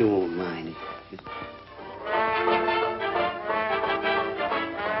 No, she won't mind.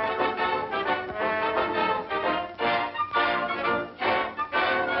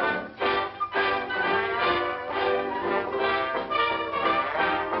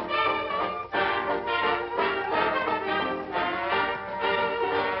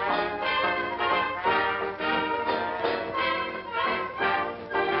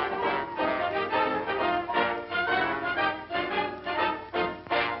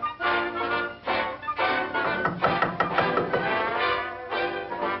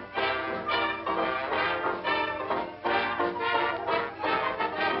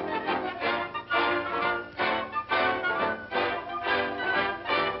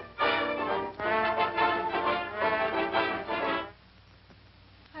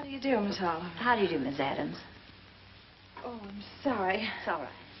 How do you do, Miss Adams? Oh, I'm sorry. It's all right.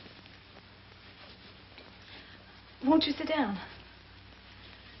 Won't you sit down?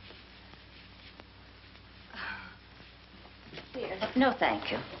 Dear. No,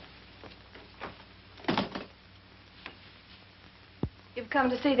 thank you. You've come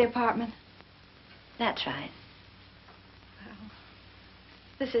to see the apartment? That's right. Well,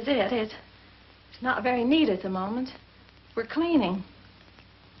 this is it. It's not very neat at the moment. We're cleaning.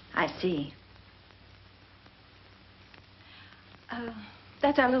 I see.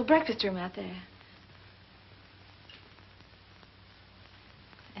 That's our little breakfast room out there.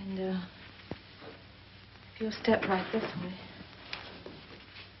 And, if you'll step right this way.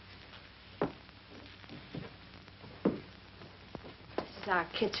 This is our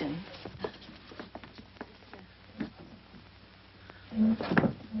kitchen.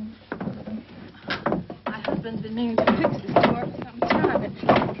 My husband's been meaning to fix this door for some time. He's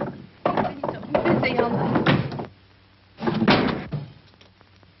so busy on the...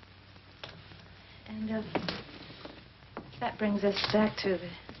 And, that brings us back to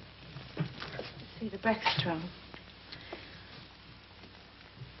the breakfast room.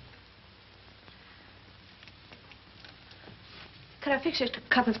 Could I fix you a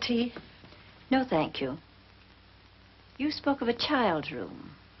cup of tea? No, thank you. You spoke of a child's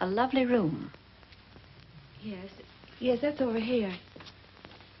room, a lovely room. Yes. Yes, that's over here.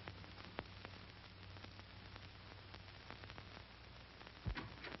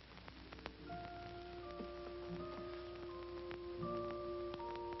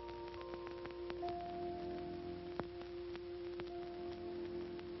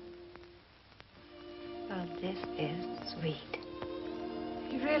 Oh, this is sweet.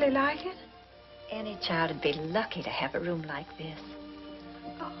 You really like it? Any child would be lucky to have a room like this.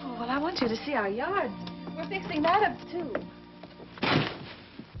 Oh, well, I want you to see our yard. We're fixing that up, too.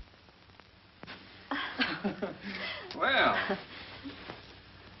 Well.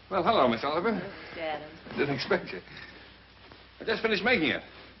 Well, hello, Miss Oliver. Mr. Adams. Didn't expect you. I just finished making it.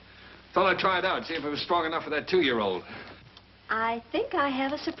 Thought I'd try it out, see if it was strong enough for that 2-year-old. I think I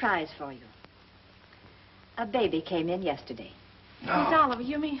have a surprise for you. A baby came in yesterday. No. Miss Oliver,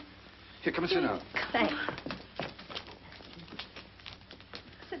 you mean? Here, come and sit down. Thanks.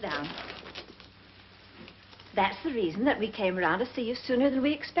 Sit down. That's the reason that we came around to see you sooner than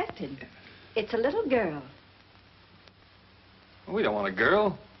we expected. It's a little girl. We don't want a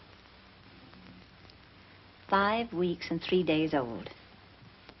girl. 5 weeks and 3 days old.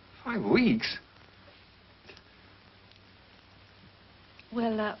 5 weeks?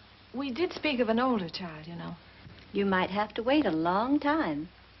 Well, we did speak of an older child, you know. You might have to wait a long time.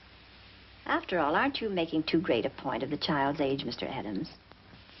 After all, aren't you making too great a point of the child's age, Mr. Adams?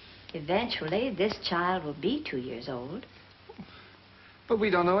 Eventually, this child will be 2 years old. But we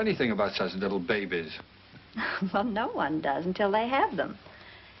don't know anything about such little babies. Well, no one does until they have them.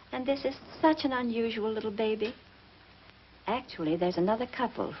 And this is such an unusual little baby. Actually, there's another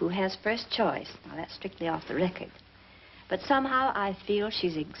couple who has first choice. Now, that's strictly off the record. But somehow I feel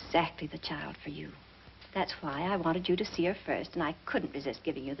she's exactly the child for you. That's why I wanted you to see her first, and I couldn't resist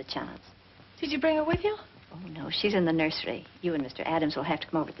giving you the chance. Did you bring her with you? Oh, no, she's in the nursery. You and Mr. Adams will have to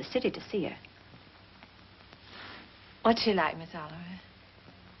come over to the city to see her. What's she like, Miss Oliver?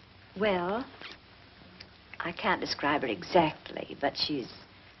 Well, I can't describe her exactly, but she's...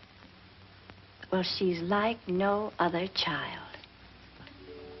 Well, she's like no other child.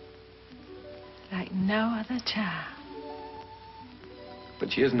 Like no other child.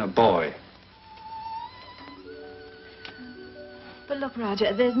 But she isn't a boy. But look,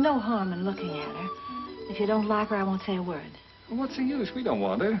 Roger, there's no harm in looking at her. If you don't like her, I won't say a word. Well, what's the use? We don't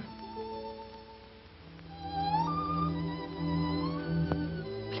want her.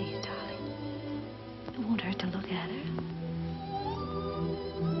 Please, darling. It won't hurt to look at her.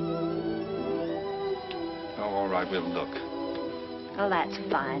 Oh, all right, we'll look. Oh, that's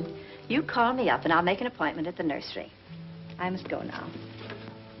fine. You call me up, and I'll make an appointment at the nursery. I must go now.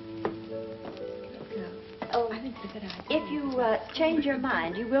 Oh, I think it's a good idea. If you change your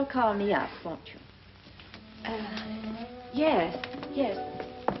mind, you will call me up, won't you? Yes, yes.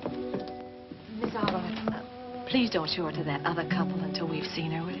 Miss Oliver, please don't show her to that other couple until we've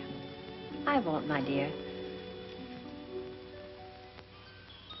seen her, will you? I won't, my dear.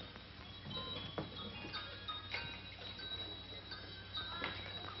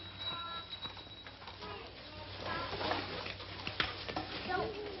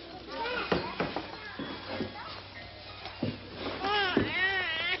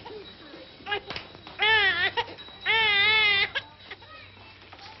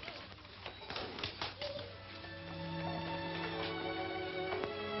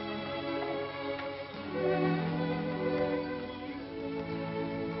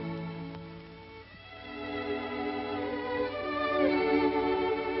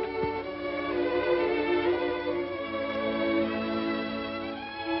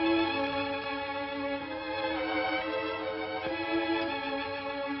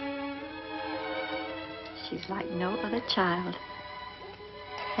 She's like no other child.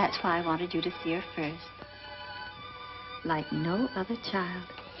 That's why I wanted you to see her first. Like no other child.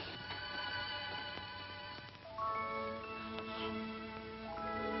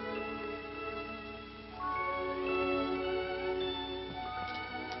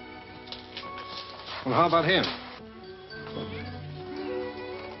 Well, how about him?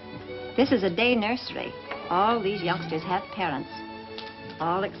 This is a day nursery. All these youngsters have parents.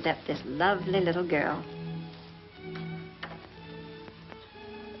 All except this lovely little girl.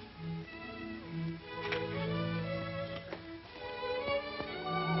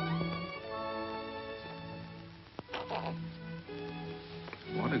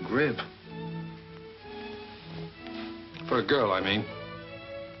 What a grip. For a girl, I mean.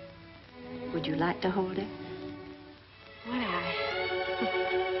 Would you like to hold her? Would I?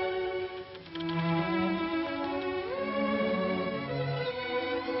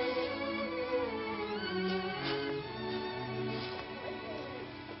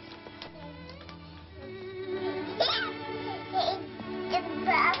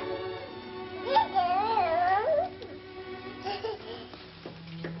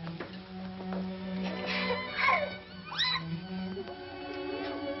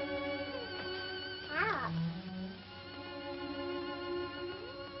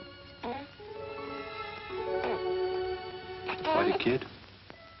 kid.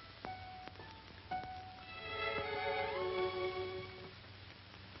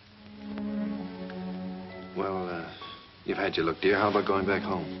 Well, you've had your look, dear. How about going back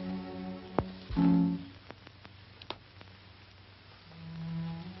home?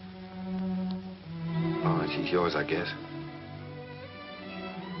 Oh, she's yours, I guess.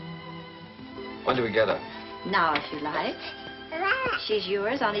 When do we get her? Now, if you like. She's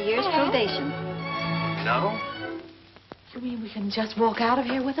yours on a year's probation. No? You mean we can just walk out of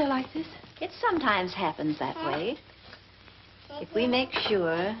here with her like this? It sometimes happens that way. If we make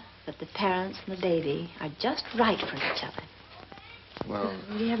sure that the parents and the baby are just right for each other. Well,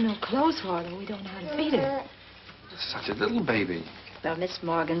 We have no clothes for her. We don't know how to feed her. such a little baby. Well, Miss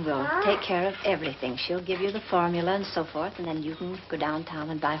Morgan will take care of everything. She'll give you the formula and so forth, and then you can go downtown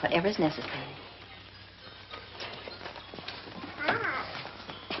and buy whatever's necessary.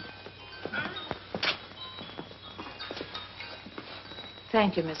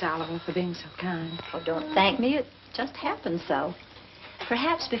 Thank you, Miss Oliver, for being so kind. Oh, don't thank me. It just happened so.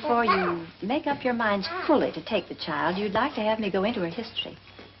 Perhaps before you make up your minds fully to take the child, you'd like to have me go into her history.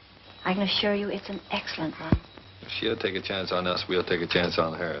 I can assure you it's an excellent one. If she'll take a chance on us, we'll take a chance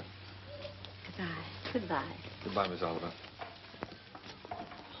on her. Goodbye. Goodbye. Goodbye, Miss Oliver.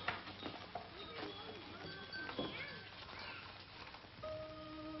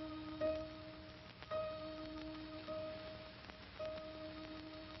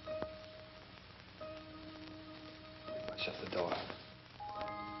 Shut the door.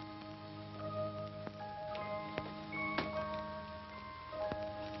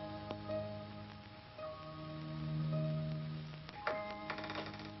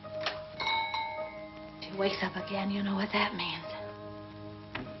 She wakes up again. You know what that means.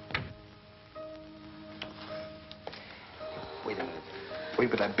 Wait a minute. Wait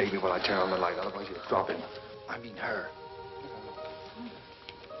with that baby while I turn on the light, otherwise you'll drop him. I mean her.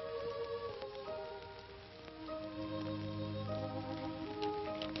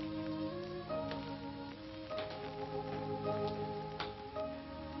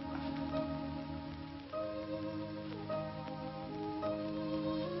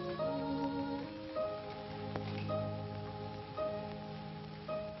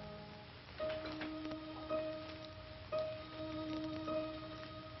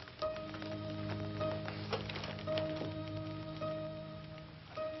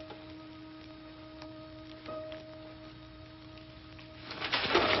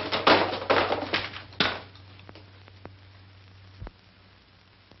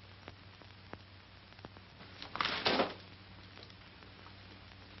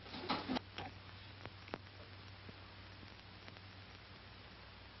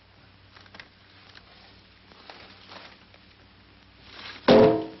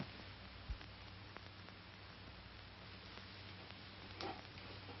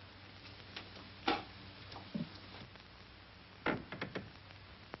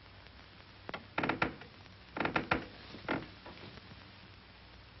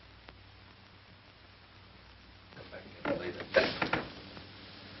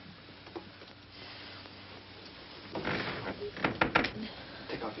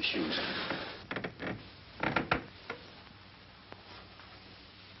 Take off your shoes.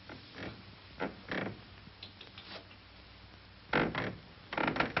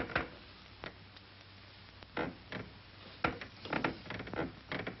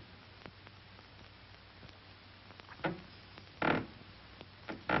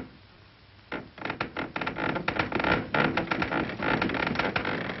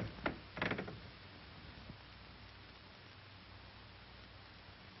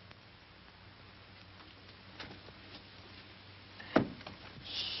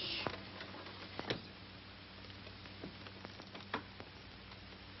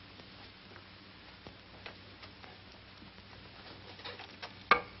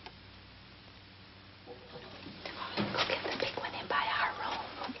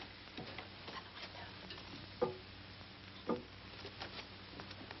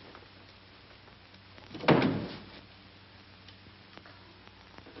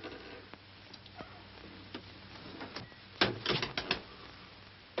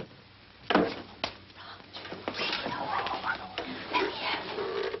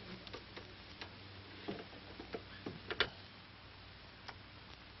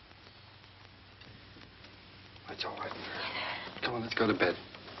 It's all right. Come on, let's go to bed.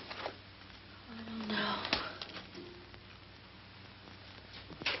 I don't know.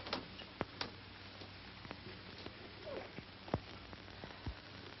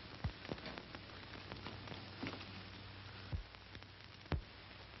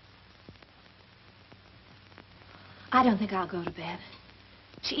 I don't think I'll go to bed.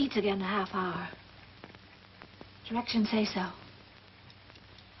 She eats again in a half hour. Directions say so. I'll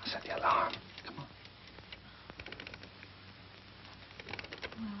set the alarm. Come on.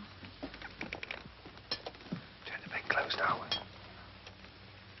 Turn the bed closed now.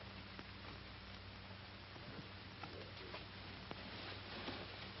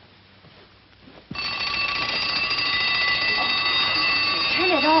 Turn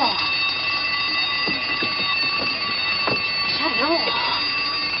it off. Shut it off.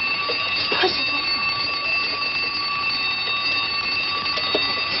 Push it off.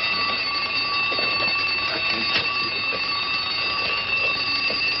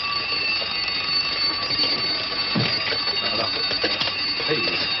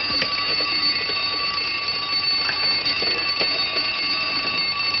 Please.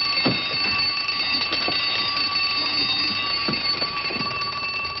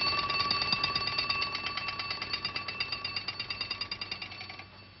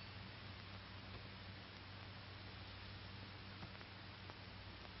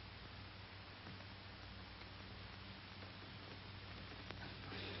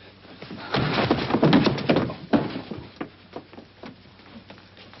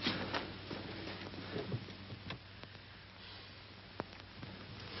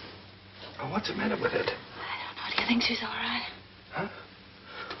 What's the matter with it? I don't know. Do you think she's all right? Huh?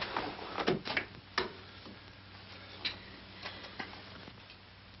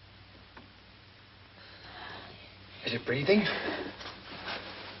 Is it breathing?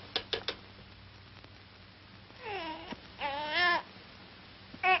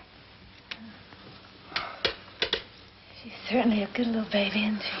 She's certainly a good little baby,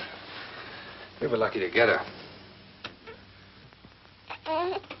 isn't she? We were lucky to get her.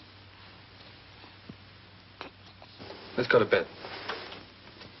 Let's go to bed.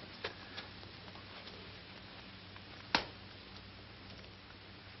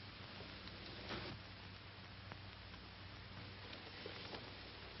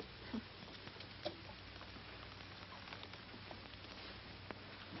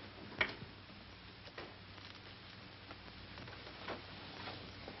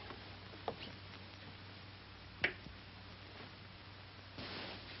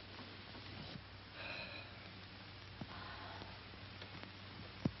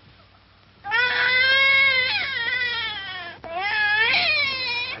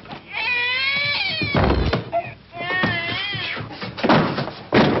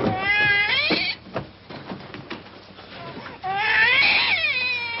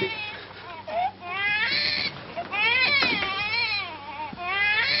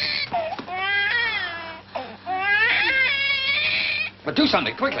 But do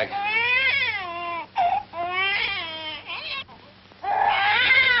something, quickly.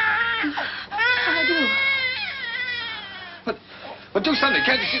 I do. But do something.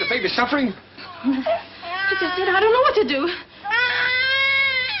 Can't you see the baby suffering? I just said I don't know what to do.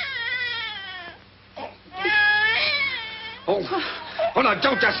 Oh, now,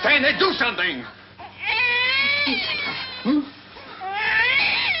 don't just stand there. Do something.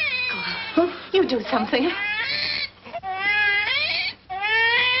 Go on. You do something.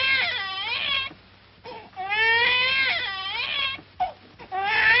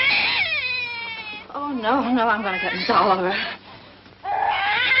 Oh, no, I'm going to get Miss Oliver.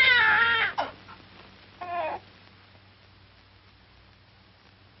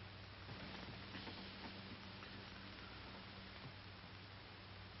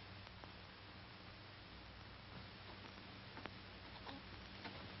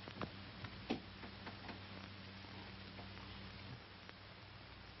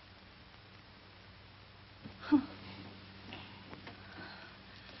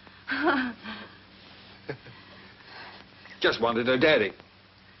 Just wanted her daddy.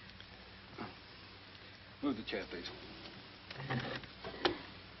 Move the chair, please.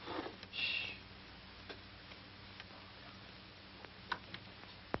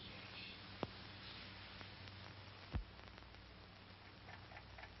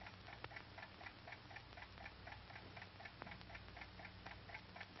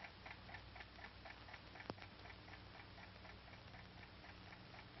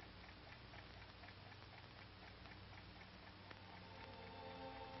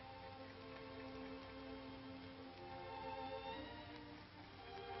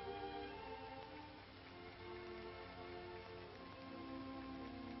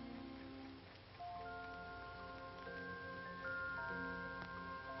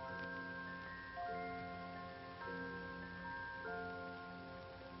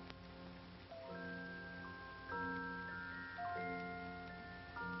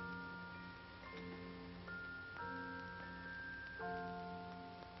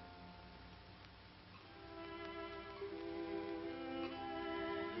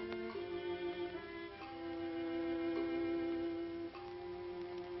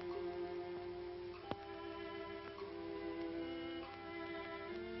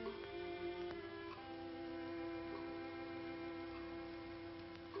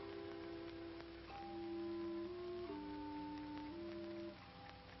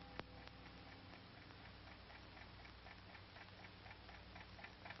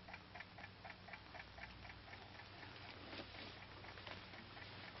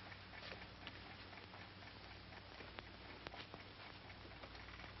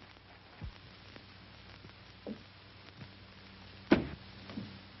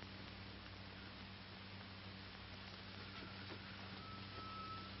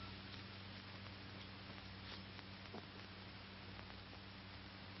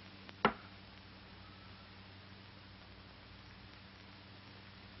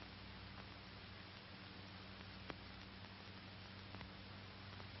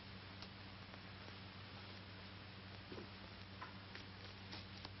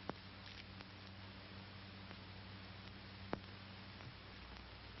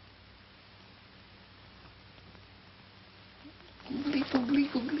 Googly, googly,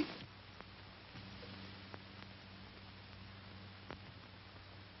 googly.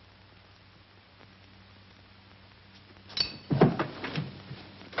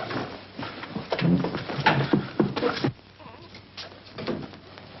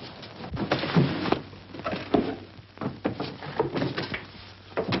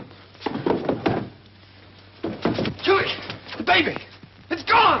 Julie! The baby! It's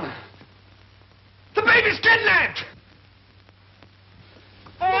gone! The baby's kidnapped!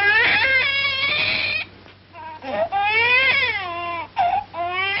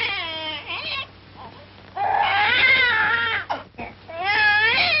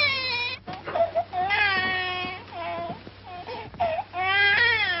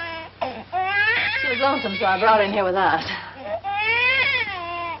 She was lonesome, so I brought her in here with us.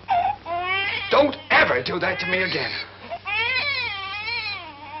 Don't ever do that to me again.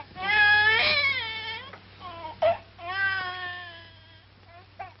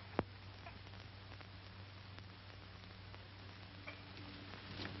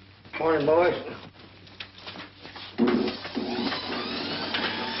 Morning, boys.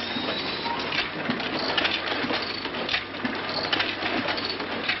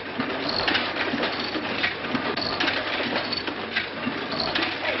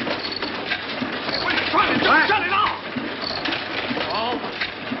 Trying to do? Shut it off!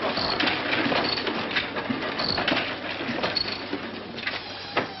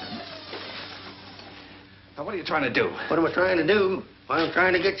 Now, what are you trying to do? What am I trying to do? Well, I'm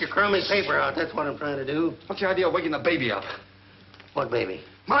trying to get your crummy paper out. That's what I'm trying to do. What's the idea of waking the baby up? What baby?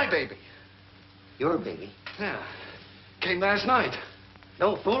 My baby. Your baby? Yeah. Came last night.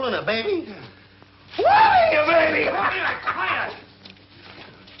 No fooling a baby? Why, you baby? Quiet!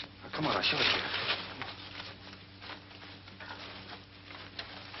 Now, come on, I'll show it to you.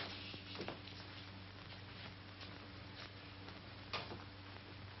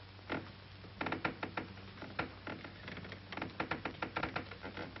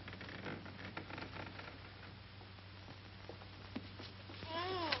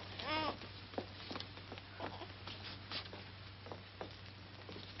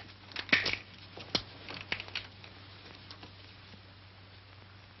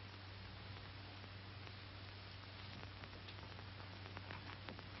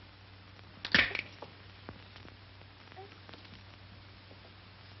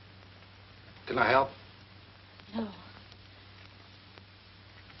 Can I help? No.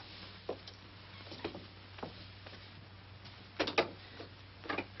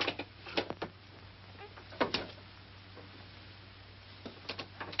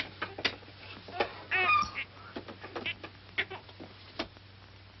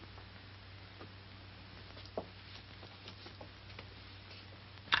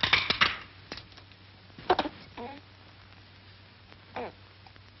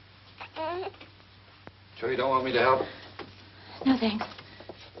 Sure you don't want me to help? No, thanks.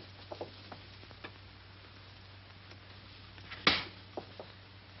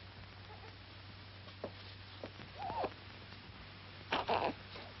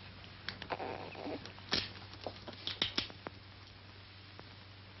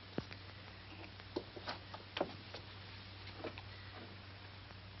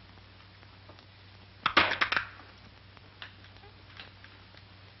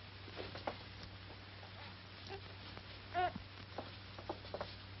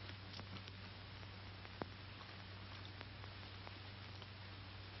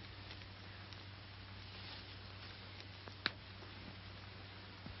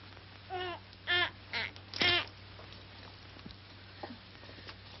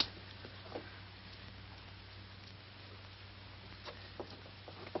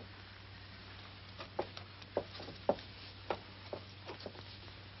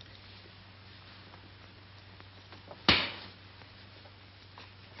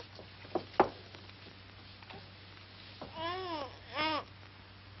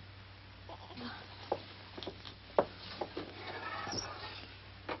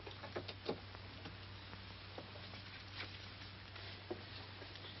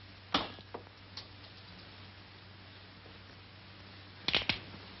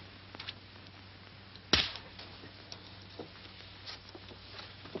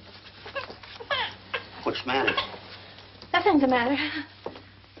 What's the matter? Nothing's the matter.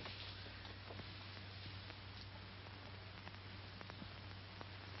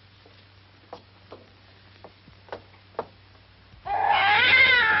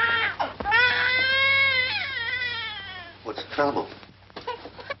 What's the trouble?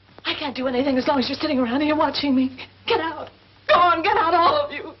 I can't do anything as long as you're sitting around here watching me. Get out. Go on, get out, all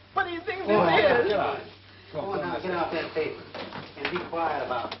of you. What do you think this is? Get out. Go on now, get out that paper. Be quiet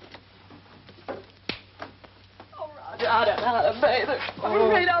about it. Oh, Roger, I don't know how to bathe her. I'm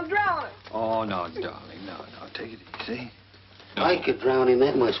afraid I'll drown her. Oh, no, darling, no. Take it easy. I could drown in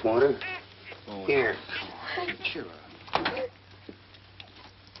that much water. Oh, Here. Sure.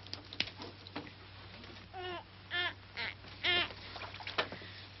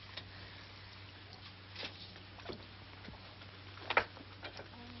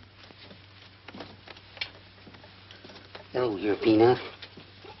 Hello, your peanut.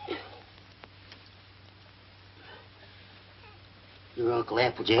 Your Uncle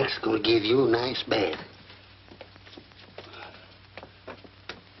Applejack's gonna give you a nice bath.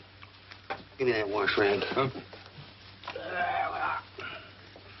 Give me that wash rag. Huh?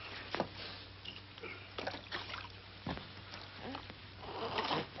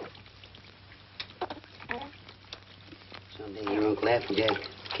 Someday your Uncle Applejack will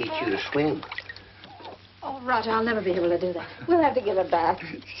teach you to swim. Oh, Roger, I'll never be able to do that. We'll have to give her back.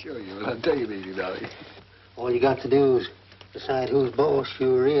 Sure you will. I'll take it easy, darling. All you got to do is decide who's boss,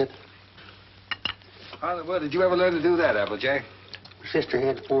 you or it. How in the world did you ever learn to do that, Applejack? My sister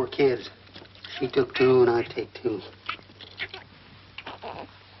had 4 kids. She took 2 and I take 2.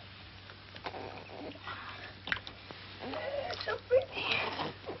 So pretty.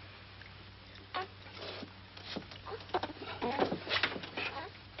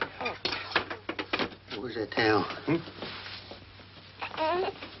 Where's that towel? There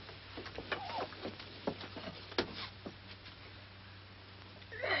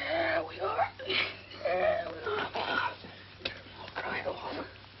we are. There we are. Dry it off.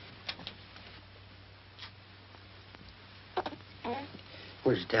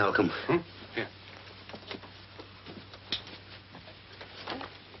 Where's the towel come from? Here.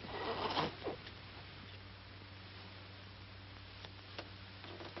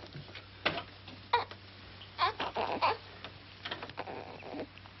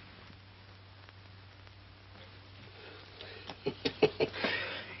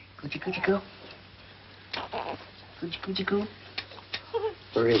 Coochie go? Coochie go?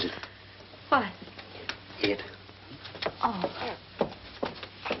 Where is it? What? It. Oh.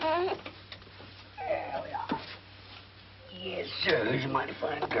 There we are. Yes, sir. Who's a mighty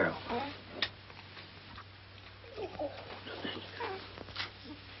fine girl.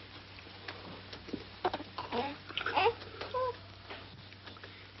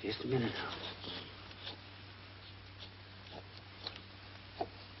 Just a minute now.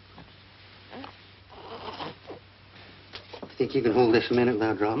 Think you can hold this a minute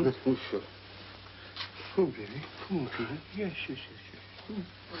without dropping it? Oh, sure. Oh, baby. Oh, baby. Yes.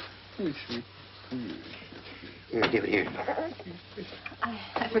 Here, give it here.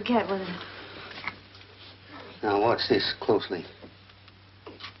 I forget whether... Now, watch this closely.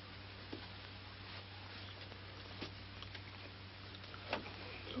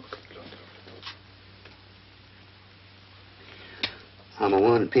 I'm a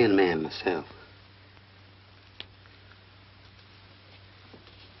one-pin man myself.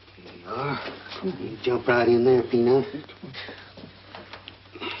 Here you are. You jump right in there, Peanut.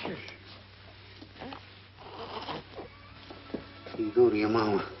 You go to your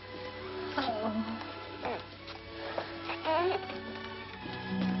mama.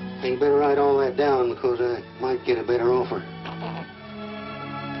 Hey, you better write all that down because I might get a better offer.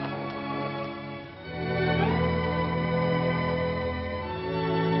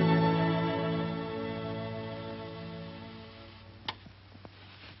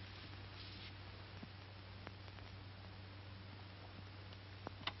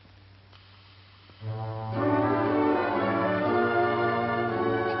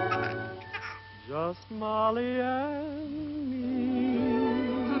 Just Molly and me,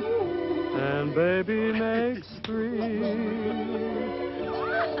 and baby makes 3.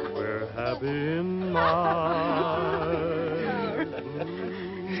 We're happy in my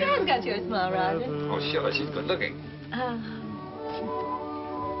She has got your smile, Roger. Oh, sure. She's good looking.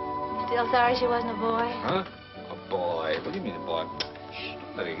 Still sorry she wasn't a boy? Huh? A boy? What do you mean a boy? Shh,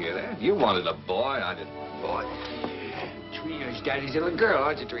 don't let her hear that. You wanted a boy. I didn't want a boy. Trina's daddy's little girl,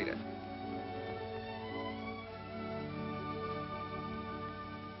 aren't you, Trina?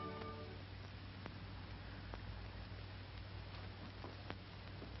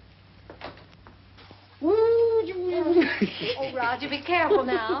 Oh, Roger, be careful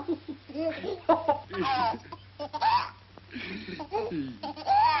now.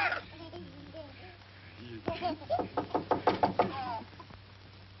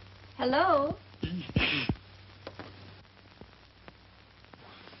 Hello?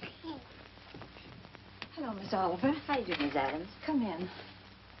 Hello, Miss Oliver. How you doing, Miss Adams? Come in.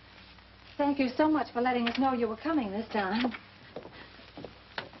 Thank you so much for letting us know you were coming this time.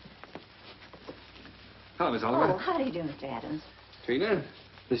 Hello, Miss Oliver. Oh, how do you do, Mr. Adams? Trina,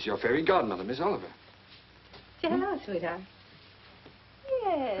 this is your fairy godmother, Miss Oliver. Say hello, sweetheart.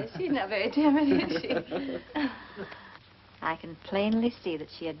 Yes, she's not very timid, is she? I can plainly see that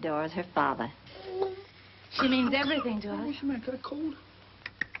she adores her father. She means everything to us. She might get a cold.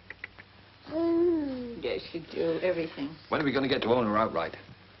 Yes, you do, everything. When are we going to get to own her outright?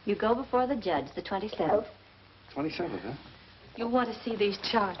 You go before the judge, the 27th. 27th, huh? You'll want to see these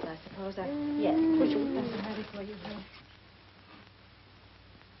charts, I suppose. Yes. Push them ready for you.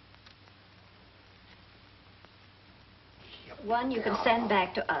 One you can send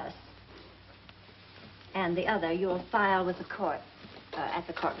back to us. And the other you'll file with the court, at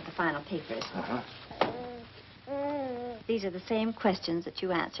the court with the final papers. Uh-huh. These are the same questions that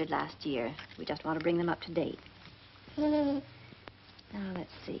you answered last year. We just want to bring them up to date. Now,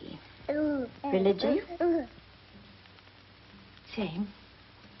 let's see. Religion? Same.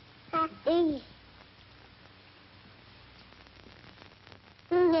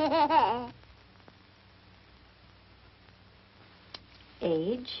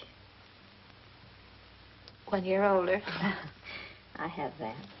 Age? 1 year older. I have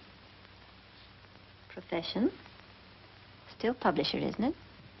that. Profession? Still publisher, isn't it?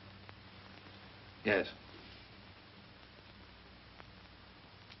 Yes.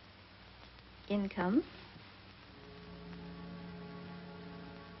 Income?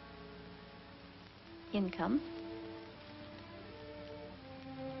 Income?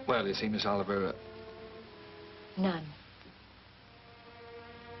 Well, you see, Miss Oliver, None.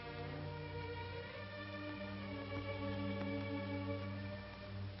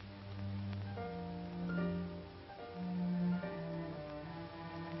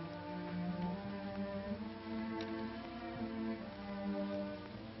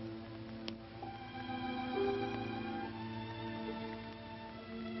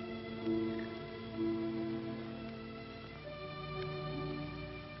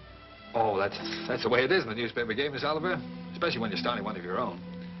 oh, that's the way it is in the newspaper game, Miss Oliver. Especially when you're starting one of your own.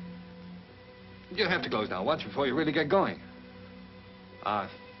 You have to close down once before you really get going.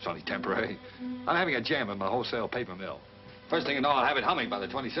 It's only temporary. I'm having a jam in my wholesale paper mill. First thing you know, I'll have it humming by the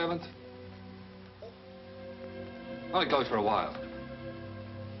 27th. Only closed for a while.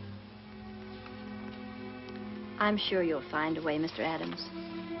 I'm sure you'll find a way, Mr. Adams.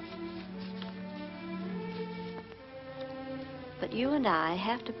 But you and I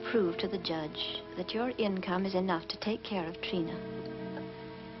have to prove to the judge that your income is enough to take care of Trina.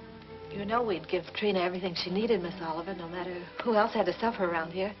 You know we'd give Trina everything she needed, Miss Oliver, no matter who else had to suffer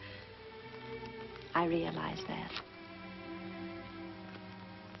around here. I realize that.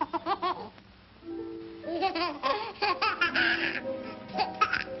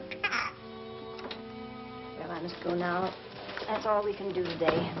 Well, I must go now. That's all we can do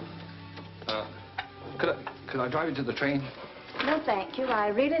today. Could I drive you to the train? No, thank you. I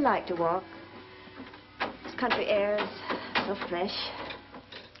really like to walk. This country air is so fresh.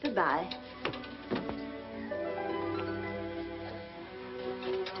 Goodbye.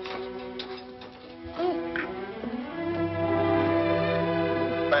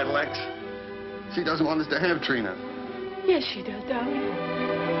 Battle Axe. She doesn't want us to have Trina. Yes, she does, darling.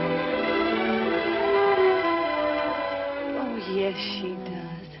 Oh, yes, she does.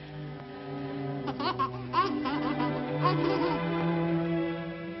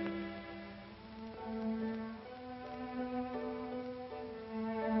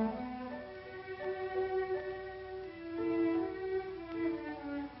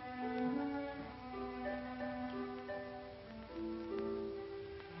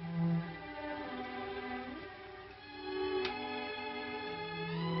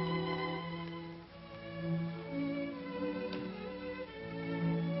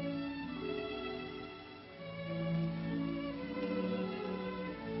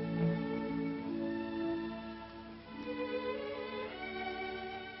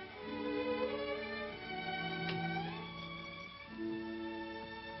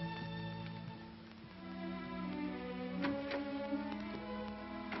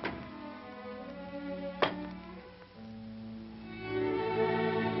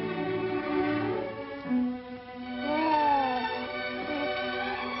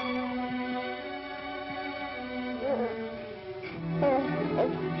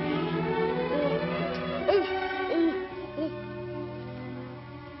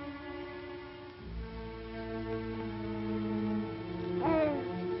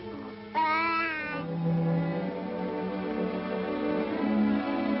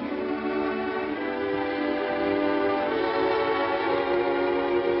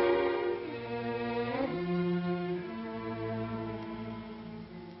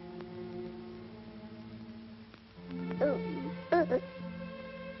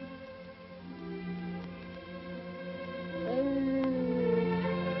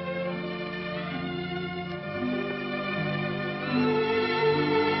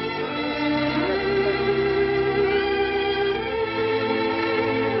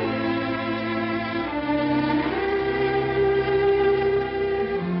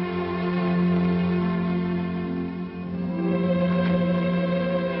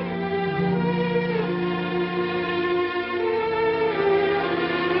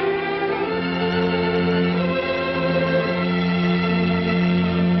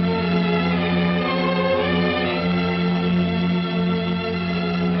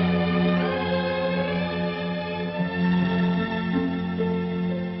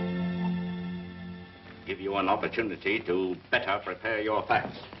 an opportunity to better prepare your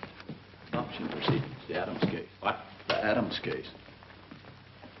facts. Adoption proceedings, the Adams case. What? The Adams case.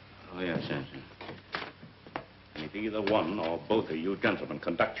 Oh, yes, yes. And if either one or both of you gentlemen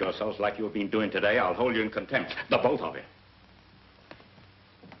conduct yourselves like you have been doing today, I'll hold you in contempt. The both of you.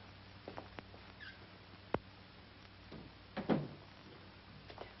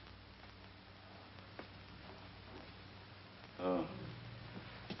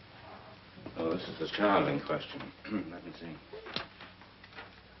 Oh, this is the child in question. Let me see.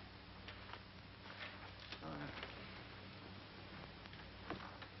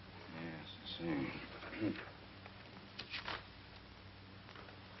 Yes, I see.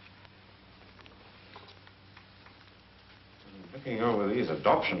 Looking over these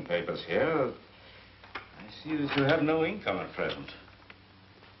adoption papers here, I see that you have no income at present.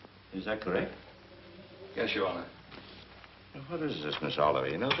 Is that correct? Yes, Your Honor. Now, what is this, Miss Oliver?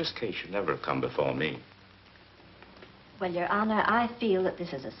 You know, this case should never have come before me. Well, Your Honor, I feel that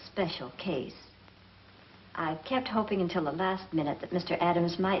this is a special case. I kept hoping until the last minute that Mr.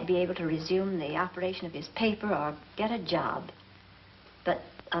 Adams might be able to resume the operation of his paper or get a job. But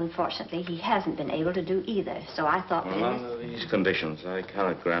unfortunately, he hasn't been able to do either, so I thought... Well, under these conditions, I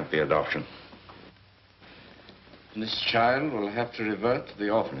cannot grant the adoption. This child will have to revert to the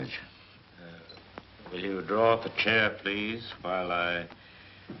orphanage. Will you draw up a chair, please, while I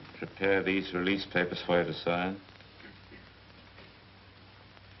prepare these release papers for you to sign?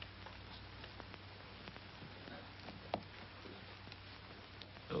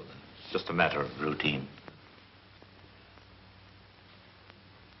 Oh, it's just a matter of routine.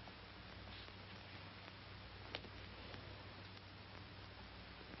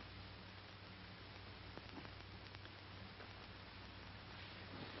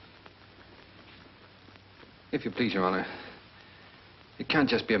 If you please, Your Honor, it can't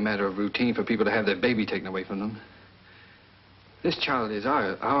just be a matter of routine for people to have their baby taken away from them. This child is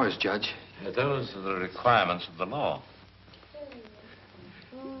ours, Judge. Those are the requirements of the law.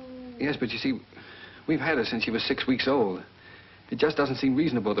 Yes, but you see, we've had her since she was 6 weeks old. It just doesn't seem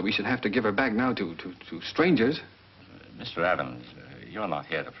reasonable that we should have to give her back now to strangers. Mr. Adams, you're not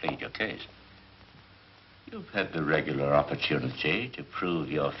here to plead your case. You've had the regular opportunity to prove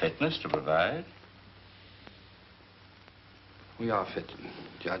your fitness to provide. We are fit,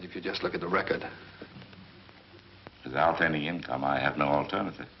 Judge, if you just look at the record. Without any income, I have no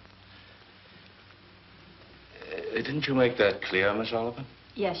alternative. Didn't you make that clear, Miss Oliver?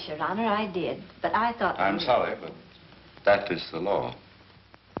 Yes, Your Honor, I did. But I thought... I'm sorry, but that is the law.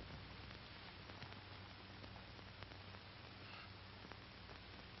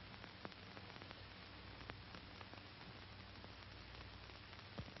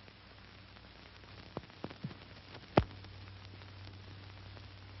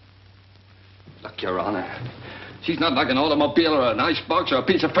 Look, Your Honor, she's not like an automobile or an icebox or a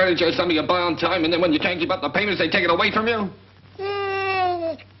piece of furniture or something you buy on time, and then when you can't keep up the payments, they take it away from you.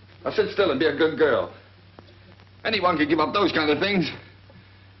 Now sit still and be a good girl. Anyone can give up those kind of things.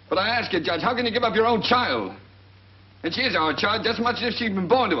 But I ask you, Judge, how can you give up your own child? And she is our child just as much as if she'd been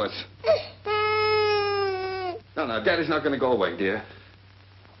born to us. No, Daddy's not going to go away, dear.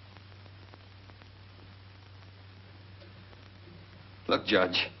 Look,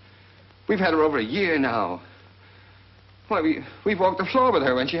 Judge, we've had her over a year now. Why, we've walked the floor with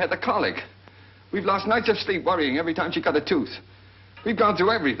her when she had the colic. We've lost nights of sleep worrying every time she cut a tooth. We've gone through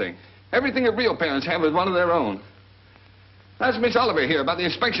everything. Everything that real parents have is one of their own. Ask Miss Oliver here about the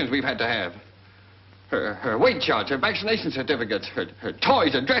inspections we've had to have. Her weight charts, her vaccination certificates, her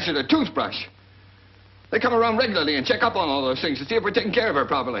toys, her dresser, her toothbrush. They come around regularly and check up on all those things to see if we're taking care of her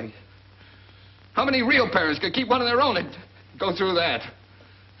properly. How many real parents could keep one of their own and go through that?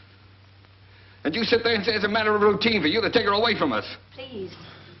 And you sit there and say it's a matter of routine for you to take her away from us. Please,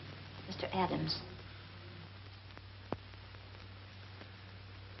 Mr. Adams.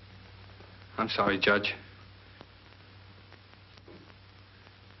 I'm sorry, Judge.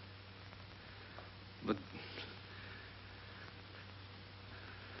 But...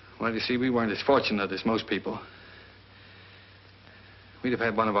 well, you see, we weren't as fortunate as most people. We'd have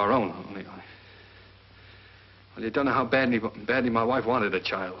had one of our own, only... well, you don't know how badly my wife wanted a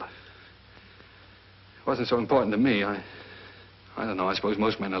child. It wasn't so important to me. I don't know, I suppose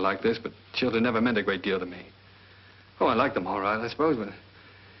most men are like this, but children never meant a great deal to me. Oh, I liked them all right, I suppose, but...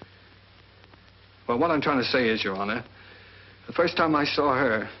 well, what I'm trying to say is, Your Honor, the first time I saw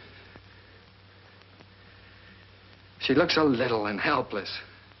her, she looked so little and helpless.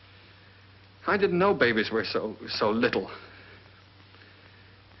 I didn't know babies were so little.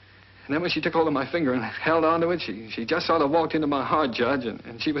 And then when she took hold of my finger and held onto it, she just sort of walked into my heart, Judge,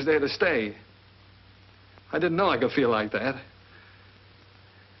 and she was there to stay. I didn't know I could feel like that.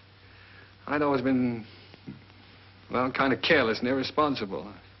 I'd always been, well, kind of careless and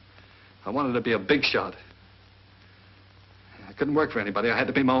irresponsible. I wanted to be a big shot. I couldn't work for anybody. I had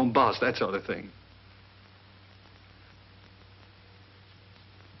to be my own boss, that sort of thing.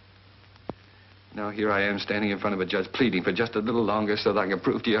 Now here I am standing in front of a judge pleading for just a little longer so that I can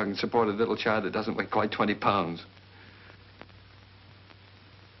prove to you I can support a little child that doesn't weigh quite 20 pounds.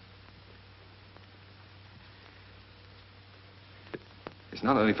 It's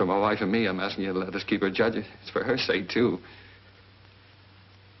not only for my wife and me I'm asking you to let us keep her judge. It's for her sake, too.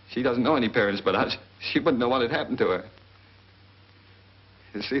 She doesn't know any parents but us. She wouldn't know what had happened to her.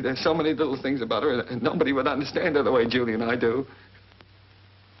 You see, there's so many little things about her that nobody would understand her the way Julie and I do.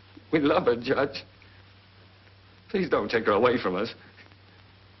 We love her, Judge. Please don't take her away from us.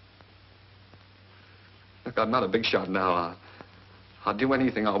 Look, I'm not a big shot now. I'll do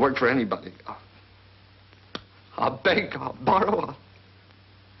anything. I'll work for anybody. I'll beg. I'll borrow.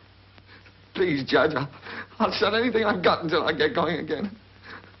 Please, Judge, I'll sell anything I've got until I get going again.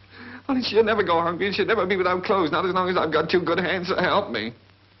 Only she'll never go hungry. She'll never be without clothes, not as long as I've got two good hands to help me.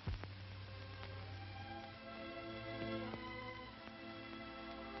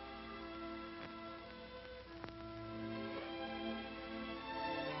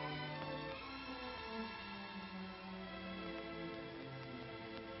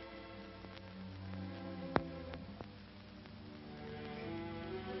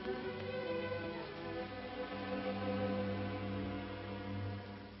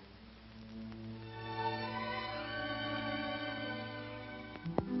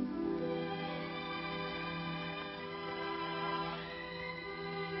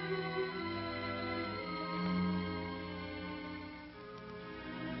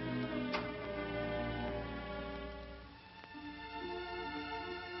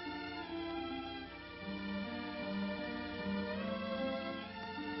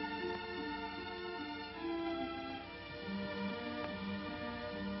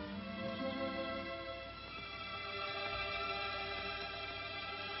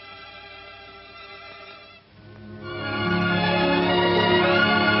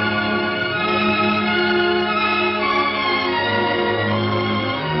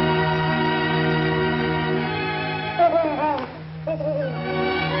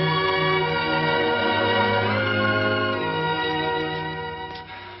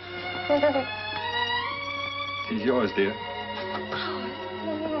 She's yours, dear.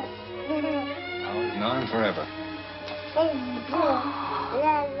 Ours now and forever.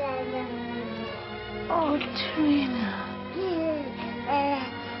 Oh, Trina.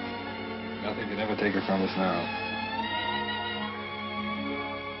 Nothing can ever take her from us now.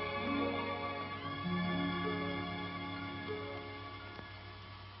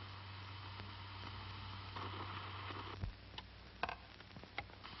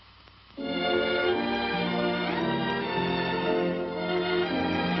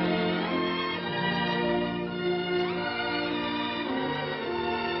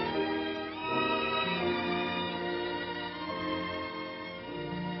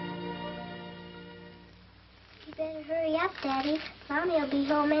 Hurry up, Daddy. Mommy will be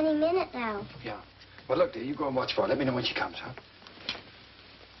home any minute now. Yeah. Well, look, dear, you go and watch for her. Let me know when she comes, huh?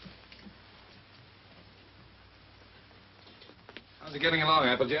 How's it getting along,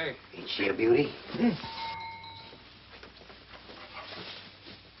 Applejack? Ain't she a beauty? Here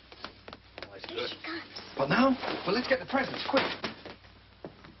she comes. Well, now? Well, let's get the presents, quick.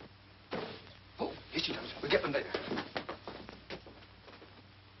 Oh, here she comes. We'll get them later.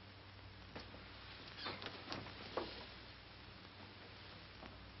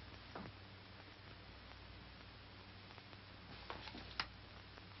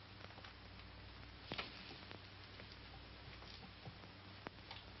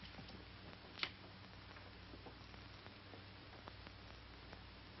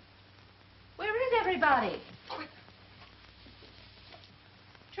 Everybody.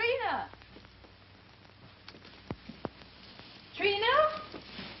 Trina. Trina?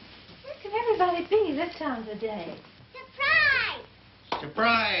 Where can everybody be this time of day? Surprise!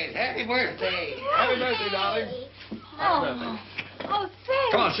 Surprise! Happy birthday! Happy birthday, darling. Oh, oh,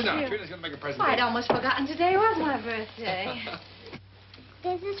 thank Come on, sit you. down. Trina's going to make a present. I'd almost forgotten today was my birthday.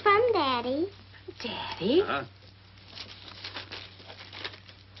 This is from Daddy. Daddy? Uh-huh.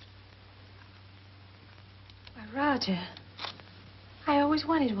 Roger, I always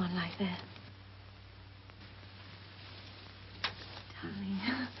wanted one like that. Darling.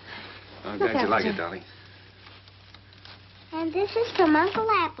 I'm glad you like it, darling. And this is from Uncle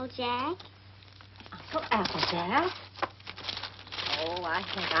Applejack. Uncle Applejack? Oh, I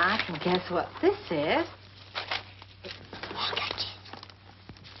think I can guess what this is.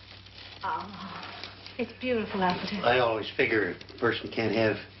 Oh, it's beautiful, Alfred. I always figure a person can't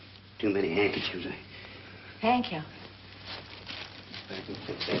have too many handkerchiefs. Thank you.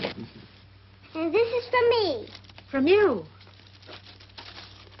 And this is for me. From you.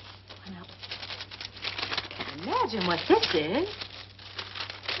 Well, now, I can't imagine what this is.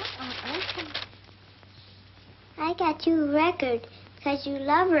 I got you a record because you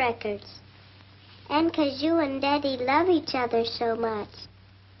love records. And because you and Daddy love each other so much.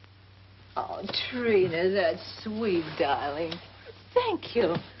 Oh, Trina, that's sweet, darling. Thank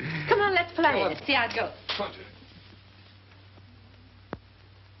you. Come on, let's play it. See how it goes.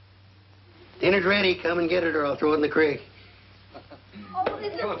 Dinner's ready. Come and get it or I'll throw it in the creek. Oh,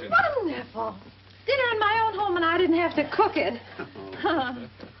 this is wonderful. Dinner in my own home and I didn't have to cook it.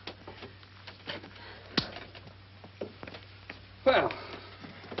 Well.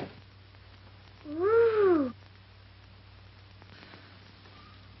 Woo.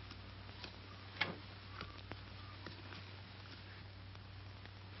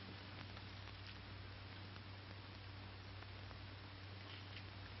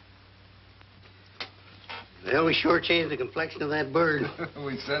 Well, we sure changed the complexion of that bird.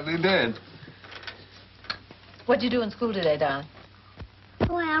 We certainly did. What'd you do in school today, darling?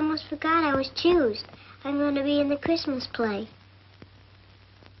 Oh, I almost forgot I was choosed. I'm going to be in the Christmas play.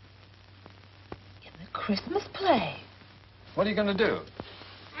 In the Christmas play? What are you going to do?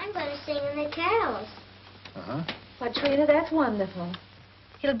 I'm going to sing in the carols. Uh-huh. Why, Trina, that's wonderful.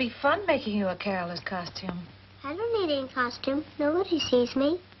 It'll be fun making you a caroler's costume. I don't need any costume. Nobody sees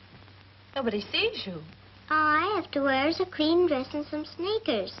me. Nobody sees you. All I have to wear is a clean dress and some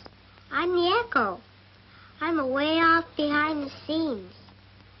sneakers. I'm the echo. I'm away off behind the scenes.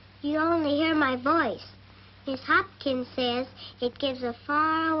 You only hear my voice. Miss Hopkins says it gives a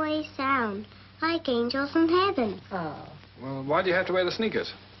faraway sound, like angels in heaven. Oh. Well, why do you have to wear the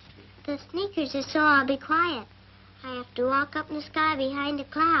sneakers? The sneakers is so I'll be quiet. I have to walk up in the sky behind a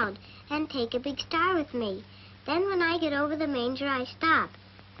cloud and take a big star with me. Then when I get over the manger, I stop.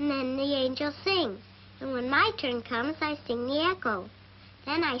 And then the angels sing. And when my turn comes, I sing the echo.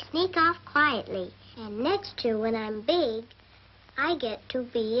 Then I sneak off quietly. And next year, when I'm big, I get to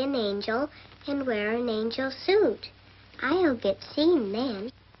be an angel and wear an angel suit. I'll get seen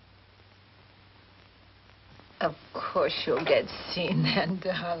then. Of course you'll get seen then,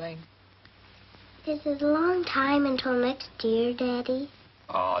 darling. Is it a long time until next year, Daddy?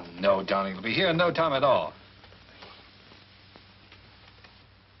 Oh, no, darling. It'll be here in no time at all.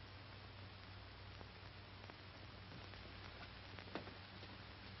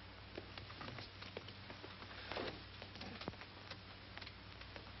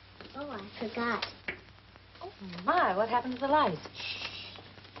 Oh, I forgot. Oh, my, what happened to the lights?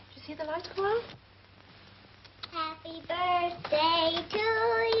 Did you see the lights go out? Happy birthday to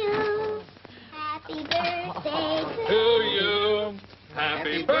you. Happy birthday To you.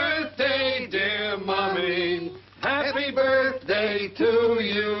 Happy birthday, dear Mommy. Happy birthday to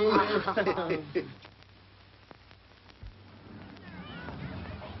you.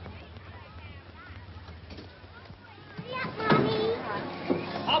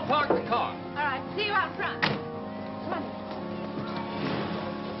 I'll park the car. All right, see you out front. Come on.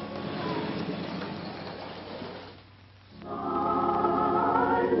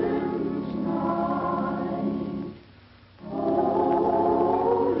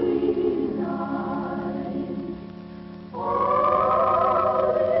 Holy night,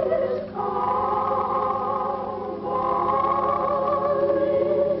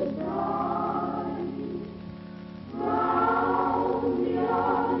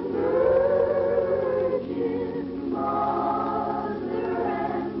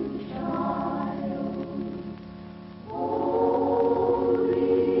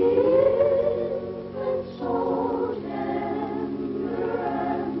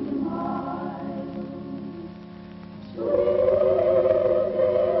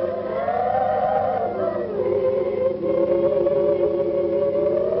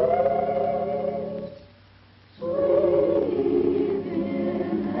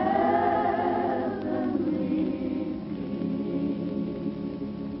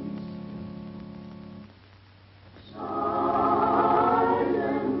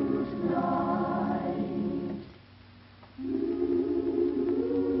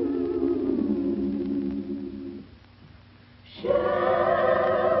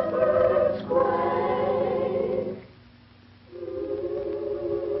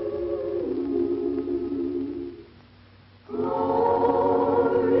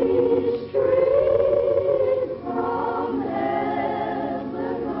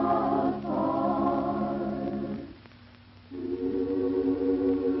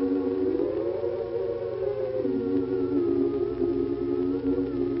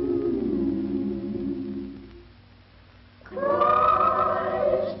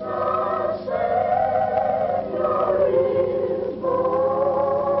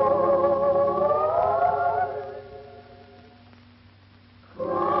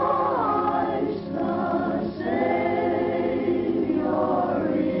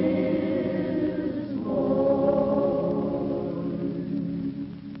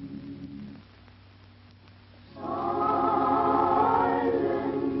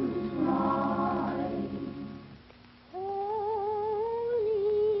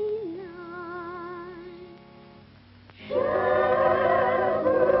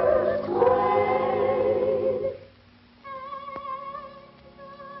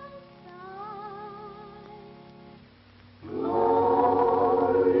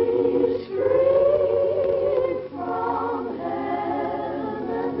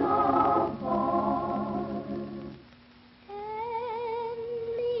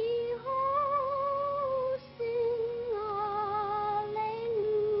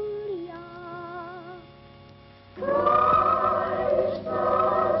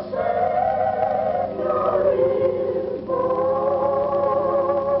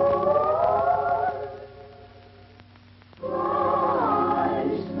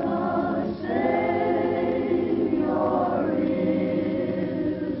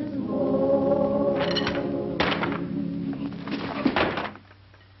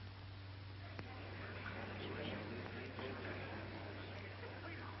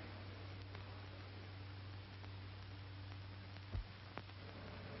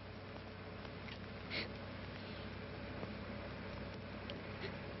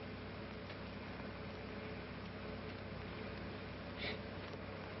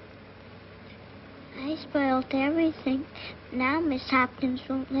 I spoiled everything. Now Miss Hopkins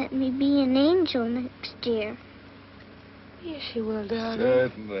won't let me be an angel next year. Yes, she will, darling.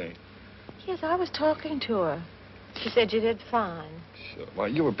 Certainly. Yes, I was talking to her. She said you did fine. Sure. Why,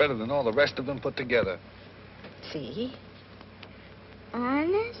 you were better than all the rest of them put together. See?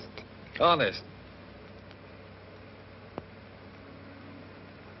 Honest? Honest.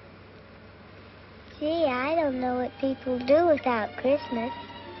 Gee, I don't know what people do without Christmas.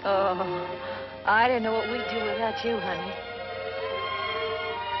 Oh, I didn't know what we'd do without you, honey.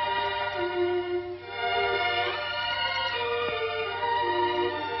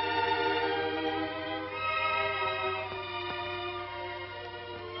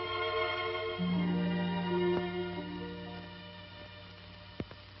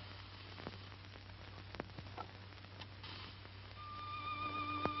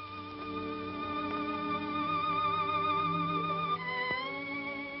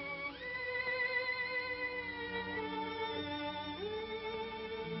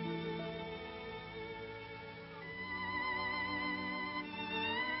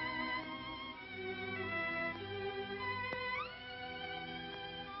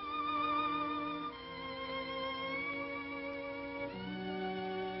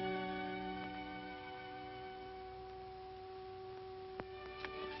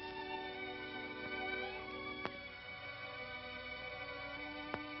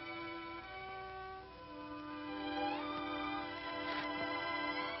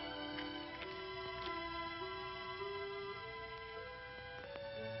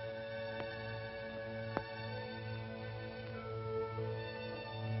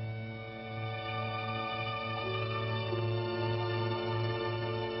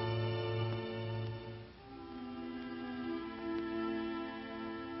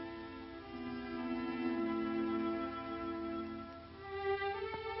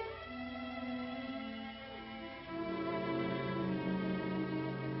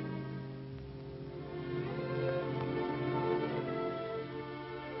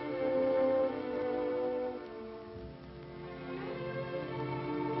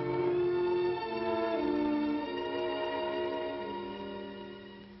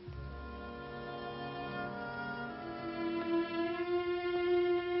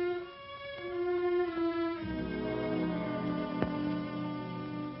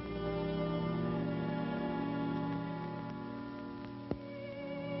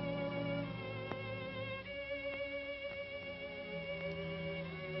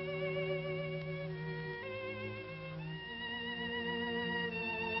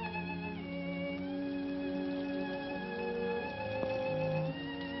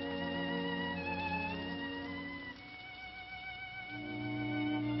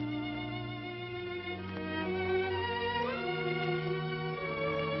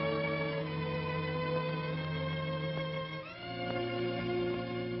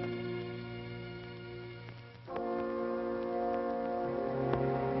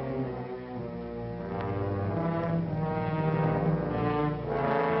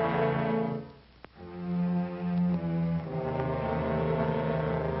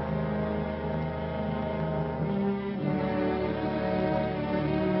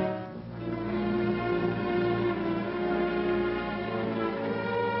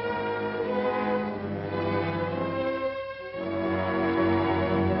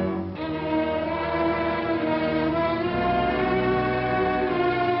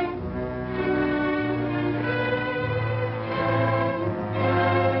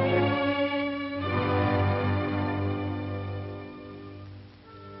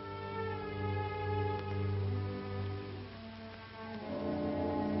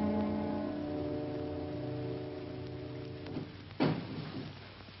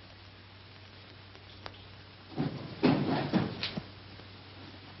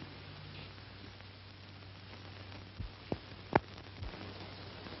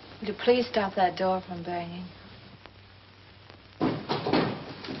 Would you please stop that door from banging?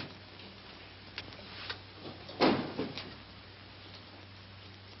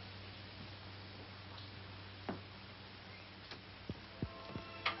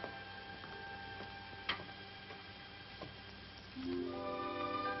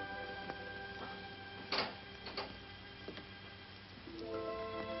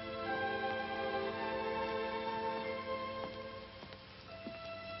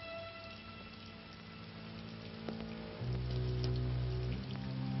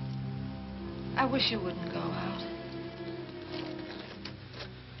 I wish you wouldn't go out.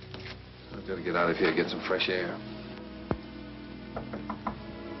 I've got to get out of here and get some fresh air.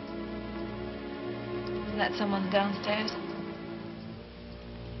 Isn't that someone downstairs?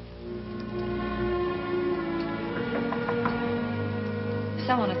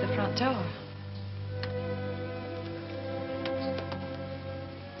 Someone at the front door.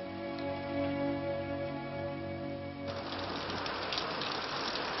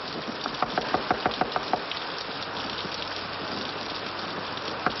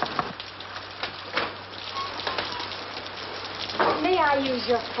 May I use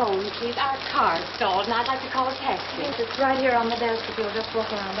your phone, please? Our car's stalled, and I'd like to call a taxi. Yes, it's right here on the desk if you'll just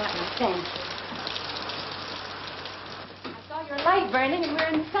walk around that way. Thank you. I saw your light burning, and we're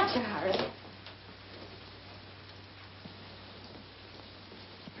in such a hurry.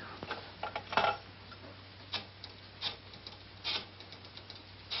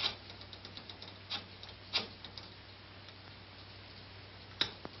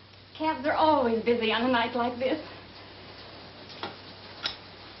 Cabs are always busy on a night like this.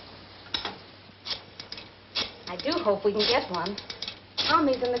 I do hope we can get one.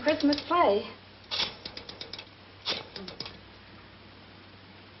 Tommy's in the Christmas play.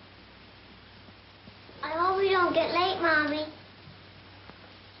 I hope we don't get late, Mommy.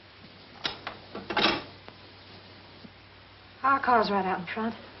 Our car's right out in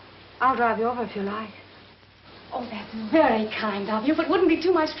front. I'll drive you over if you like. Oh, that's very kind of you, but wouldn't be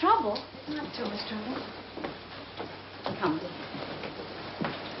too much trouble. Not too much trouble. Come.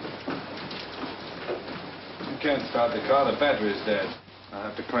 You can't start the car. The battery's dead. I'll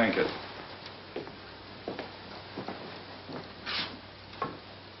have to crank it.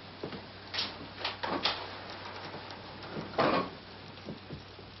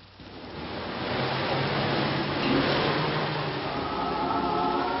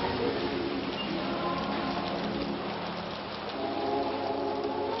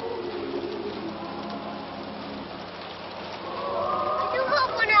 I do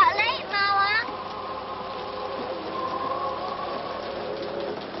hope we're not late, Mama.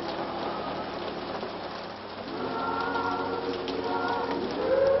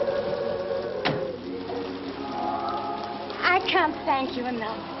 I can't thank you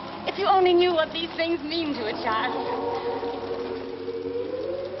enough. If you only knew what these things mean to a child.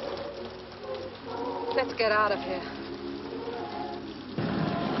 Let's get out of here.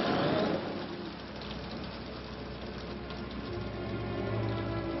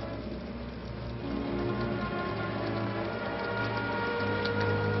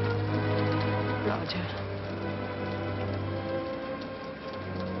 Roger.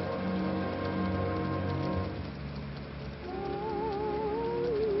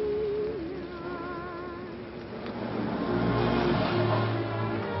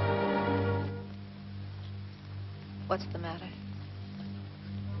 What's the matter?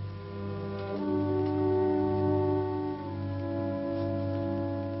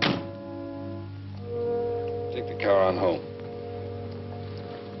 Take the car on home.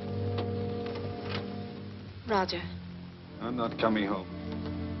 Roger. I'm not coming home.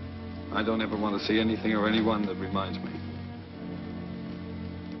 I don't ever want to see anything or anyone that reminds me.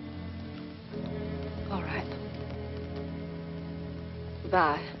 All right.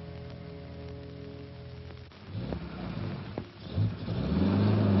 Bye.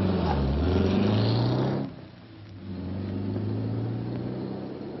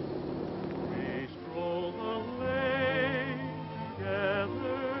 We stroll the lane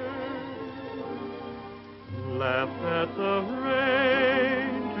together, laughed at the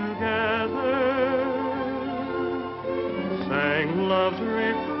rain together, sang love's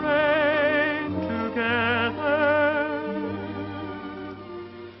refrain together.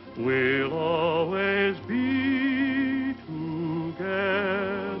 We'll always be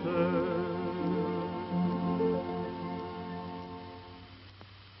together.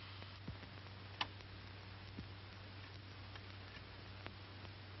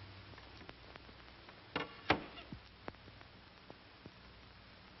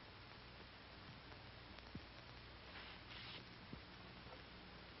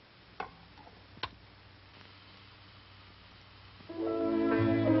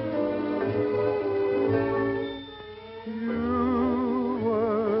 You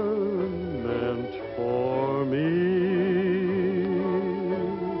were meant for me.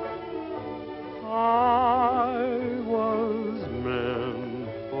 I was meant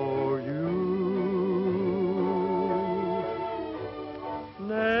for you.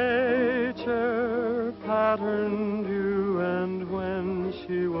 Nature patterned you, and when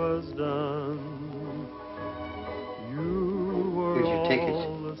she was done, you were Here's your tickets.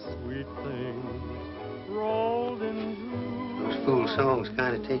 all the sweet things rolled into. Those fool songs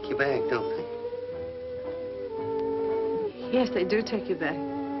kind of take you back, don't they? Yes, they do take you back.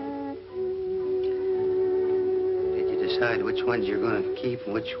 Did you decide which ones you're going to keep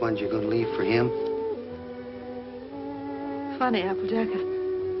and which ones you're going to leave for him? funny, Applejack.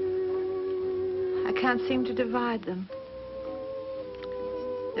 I can't seem to divide them.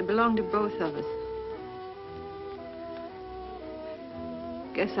 They belong to both of us.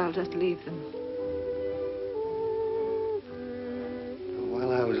 Guess I'll just leave them.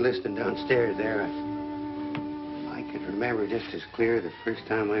 While I was listening downstairs there, I could remember just as clear the first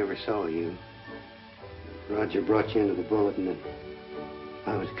time I ever saw you. Roger brought you into the bulletin and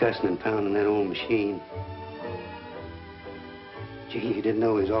I was cussing and pounding that old machine. Gee, you didn't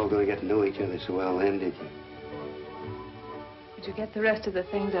know we was all going to get to know each other so well then, did you? Would you get the rest of the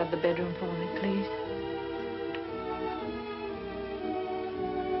things out of the bedroom for me, please?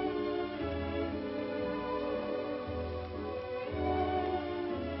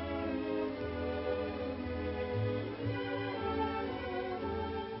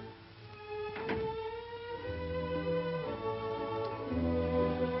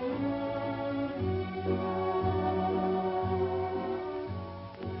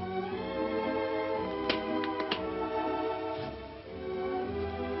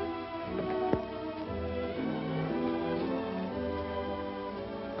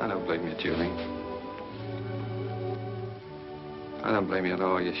 I don't blame you, Julie. I don't blame you at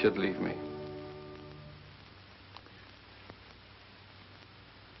all. You should leave me.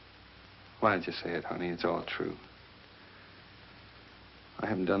 Why did you say it, honey? It's all true. I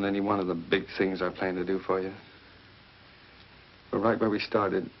haven't done any one of the big things I planned to do for you. But right where we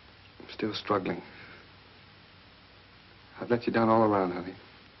started, I'm still struggling. I've let you down all around, honey.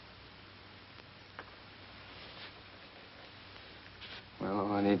 Well,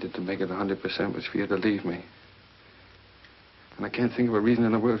 all I needed to make it 100% was for you to leave me. And I can't think of a reason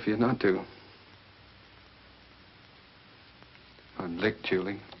in the world for you not to. I'm licked,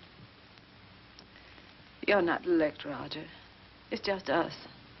 Julie. You're not licked, Roger. It's just us.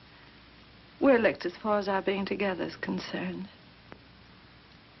 We're licked as far as our being together is concerned.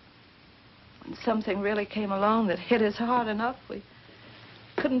 When something really came along that hit us hard enough, we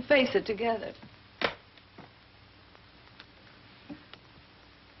couldn't face it together.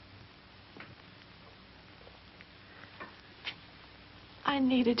 I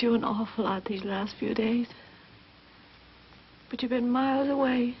needed you an awful lot these last few days. But you've been miles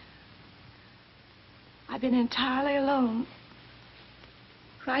away. I've been entirely alone.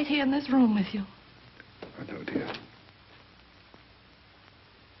 Right here in this room with you. I know, dear.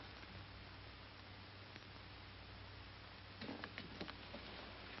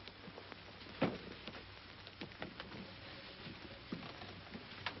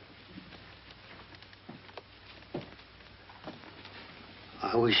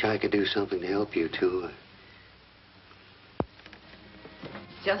 I wish I could do something to help you, too.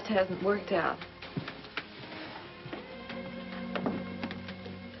 Just hasn't worked out.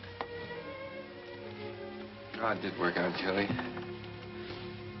 Oh, it did work out, Julie.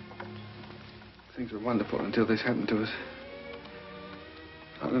 Things were wonderful until this happened to us.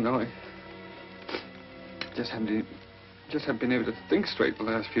 I don't know. I just haven't been able to think straight the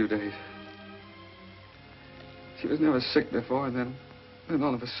last few days. She was never sick before, and then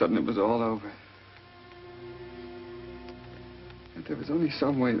all of a sudden it was all over. If there was only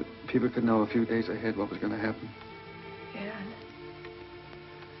some way that people could know a few days ahead what was going to happen. Yeah.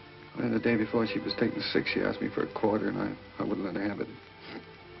 And the day before she was taken sick, she asked me for a quarter, and I wouldn't let her have it.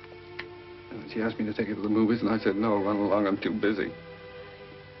 And she asked me to take her to the movies, and I said, no, run along, I'm too busy.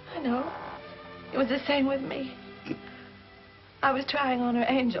 I know. It was the same with me. I was trying on her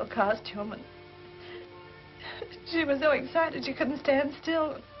angel costume, and she was so excited she couldn't stand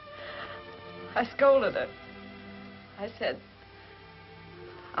still. I scolded her. I said,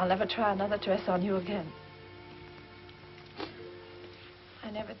 I'll never try another dress on you again.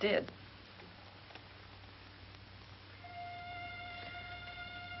 I never did.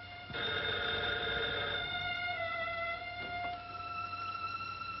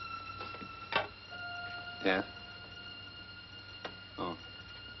 Yeah? Oh.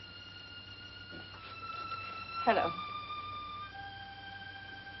 Hello.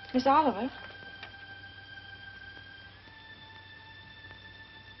 Miss Oliver?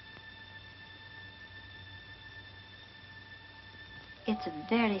 It's a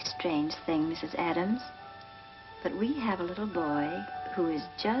very strange thing, Mrs. Adams, but we have a little boy who is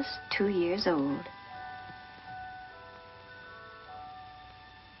just 2 years old.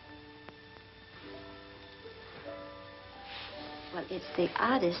 Well, it's the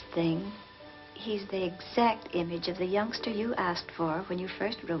oddest thing. He's the exact image of the youngster you asked for when you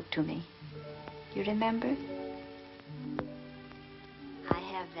first wrote to me. You remember? I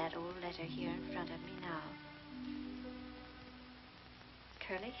have that old letter here in front of me now.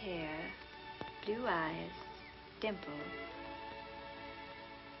 Curly hair, blue eyes, dimple,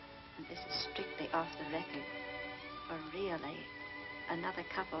 And this is strictly off the record. For really, another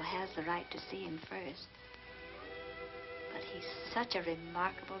couple has the right to see him first. But he's such a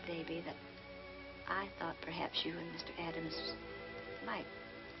remarkable baby that I thought perhaps you and Mr. Adams might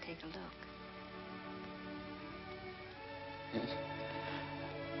take a look. Yes?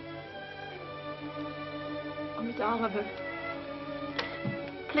 Oh, Miss Oliver,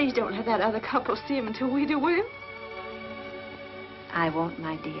 please don't let that other couple see him until we do, will you? I won't,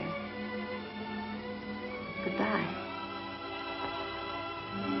 my dear. Goodbye.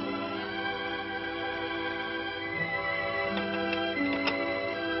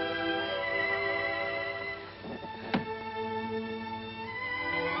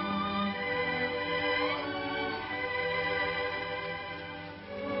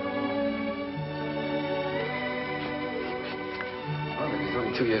 Well, if he's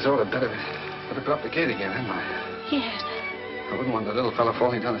only 2 years old, I'd better put up the gate again, hadn't I? Yes. I wouldn't want the little fellow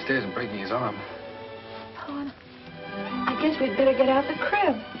falling down the stairs and breaking his arm. Oh, I guess we'd better get out the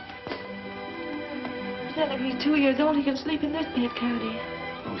crib. Then if he's 2 years old, he can sleep in this bed, can't he?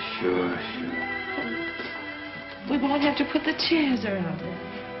 Oh, sure. We might have to put the chairs around it.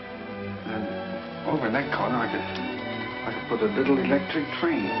 And over in that corner, I could put a little electric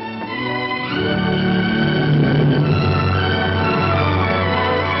train.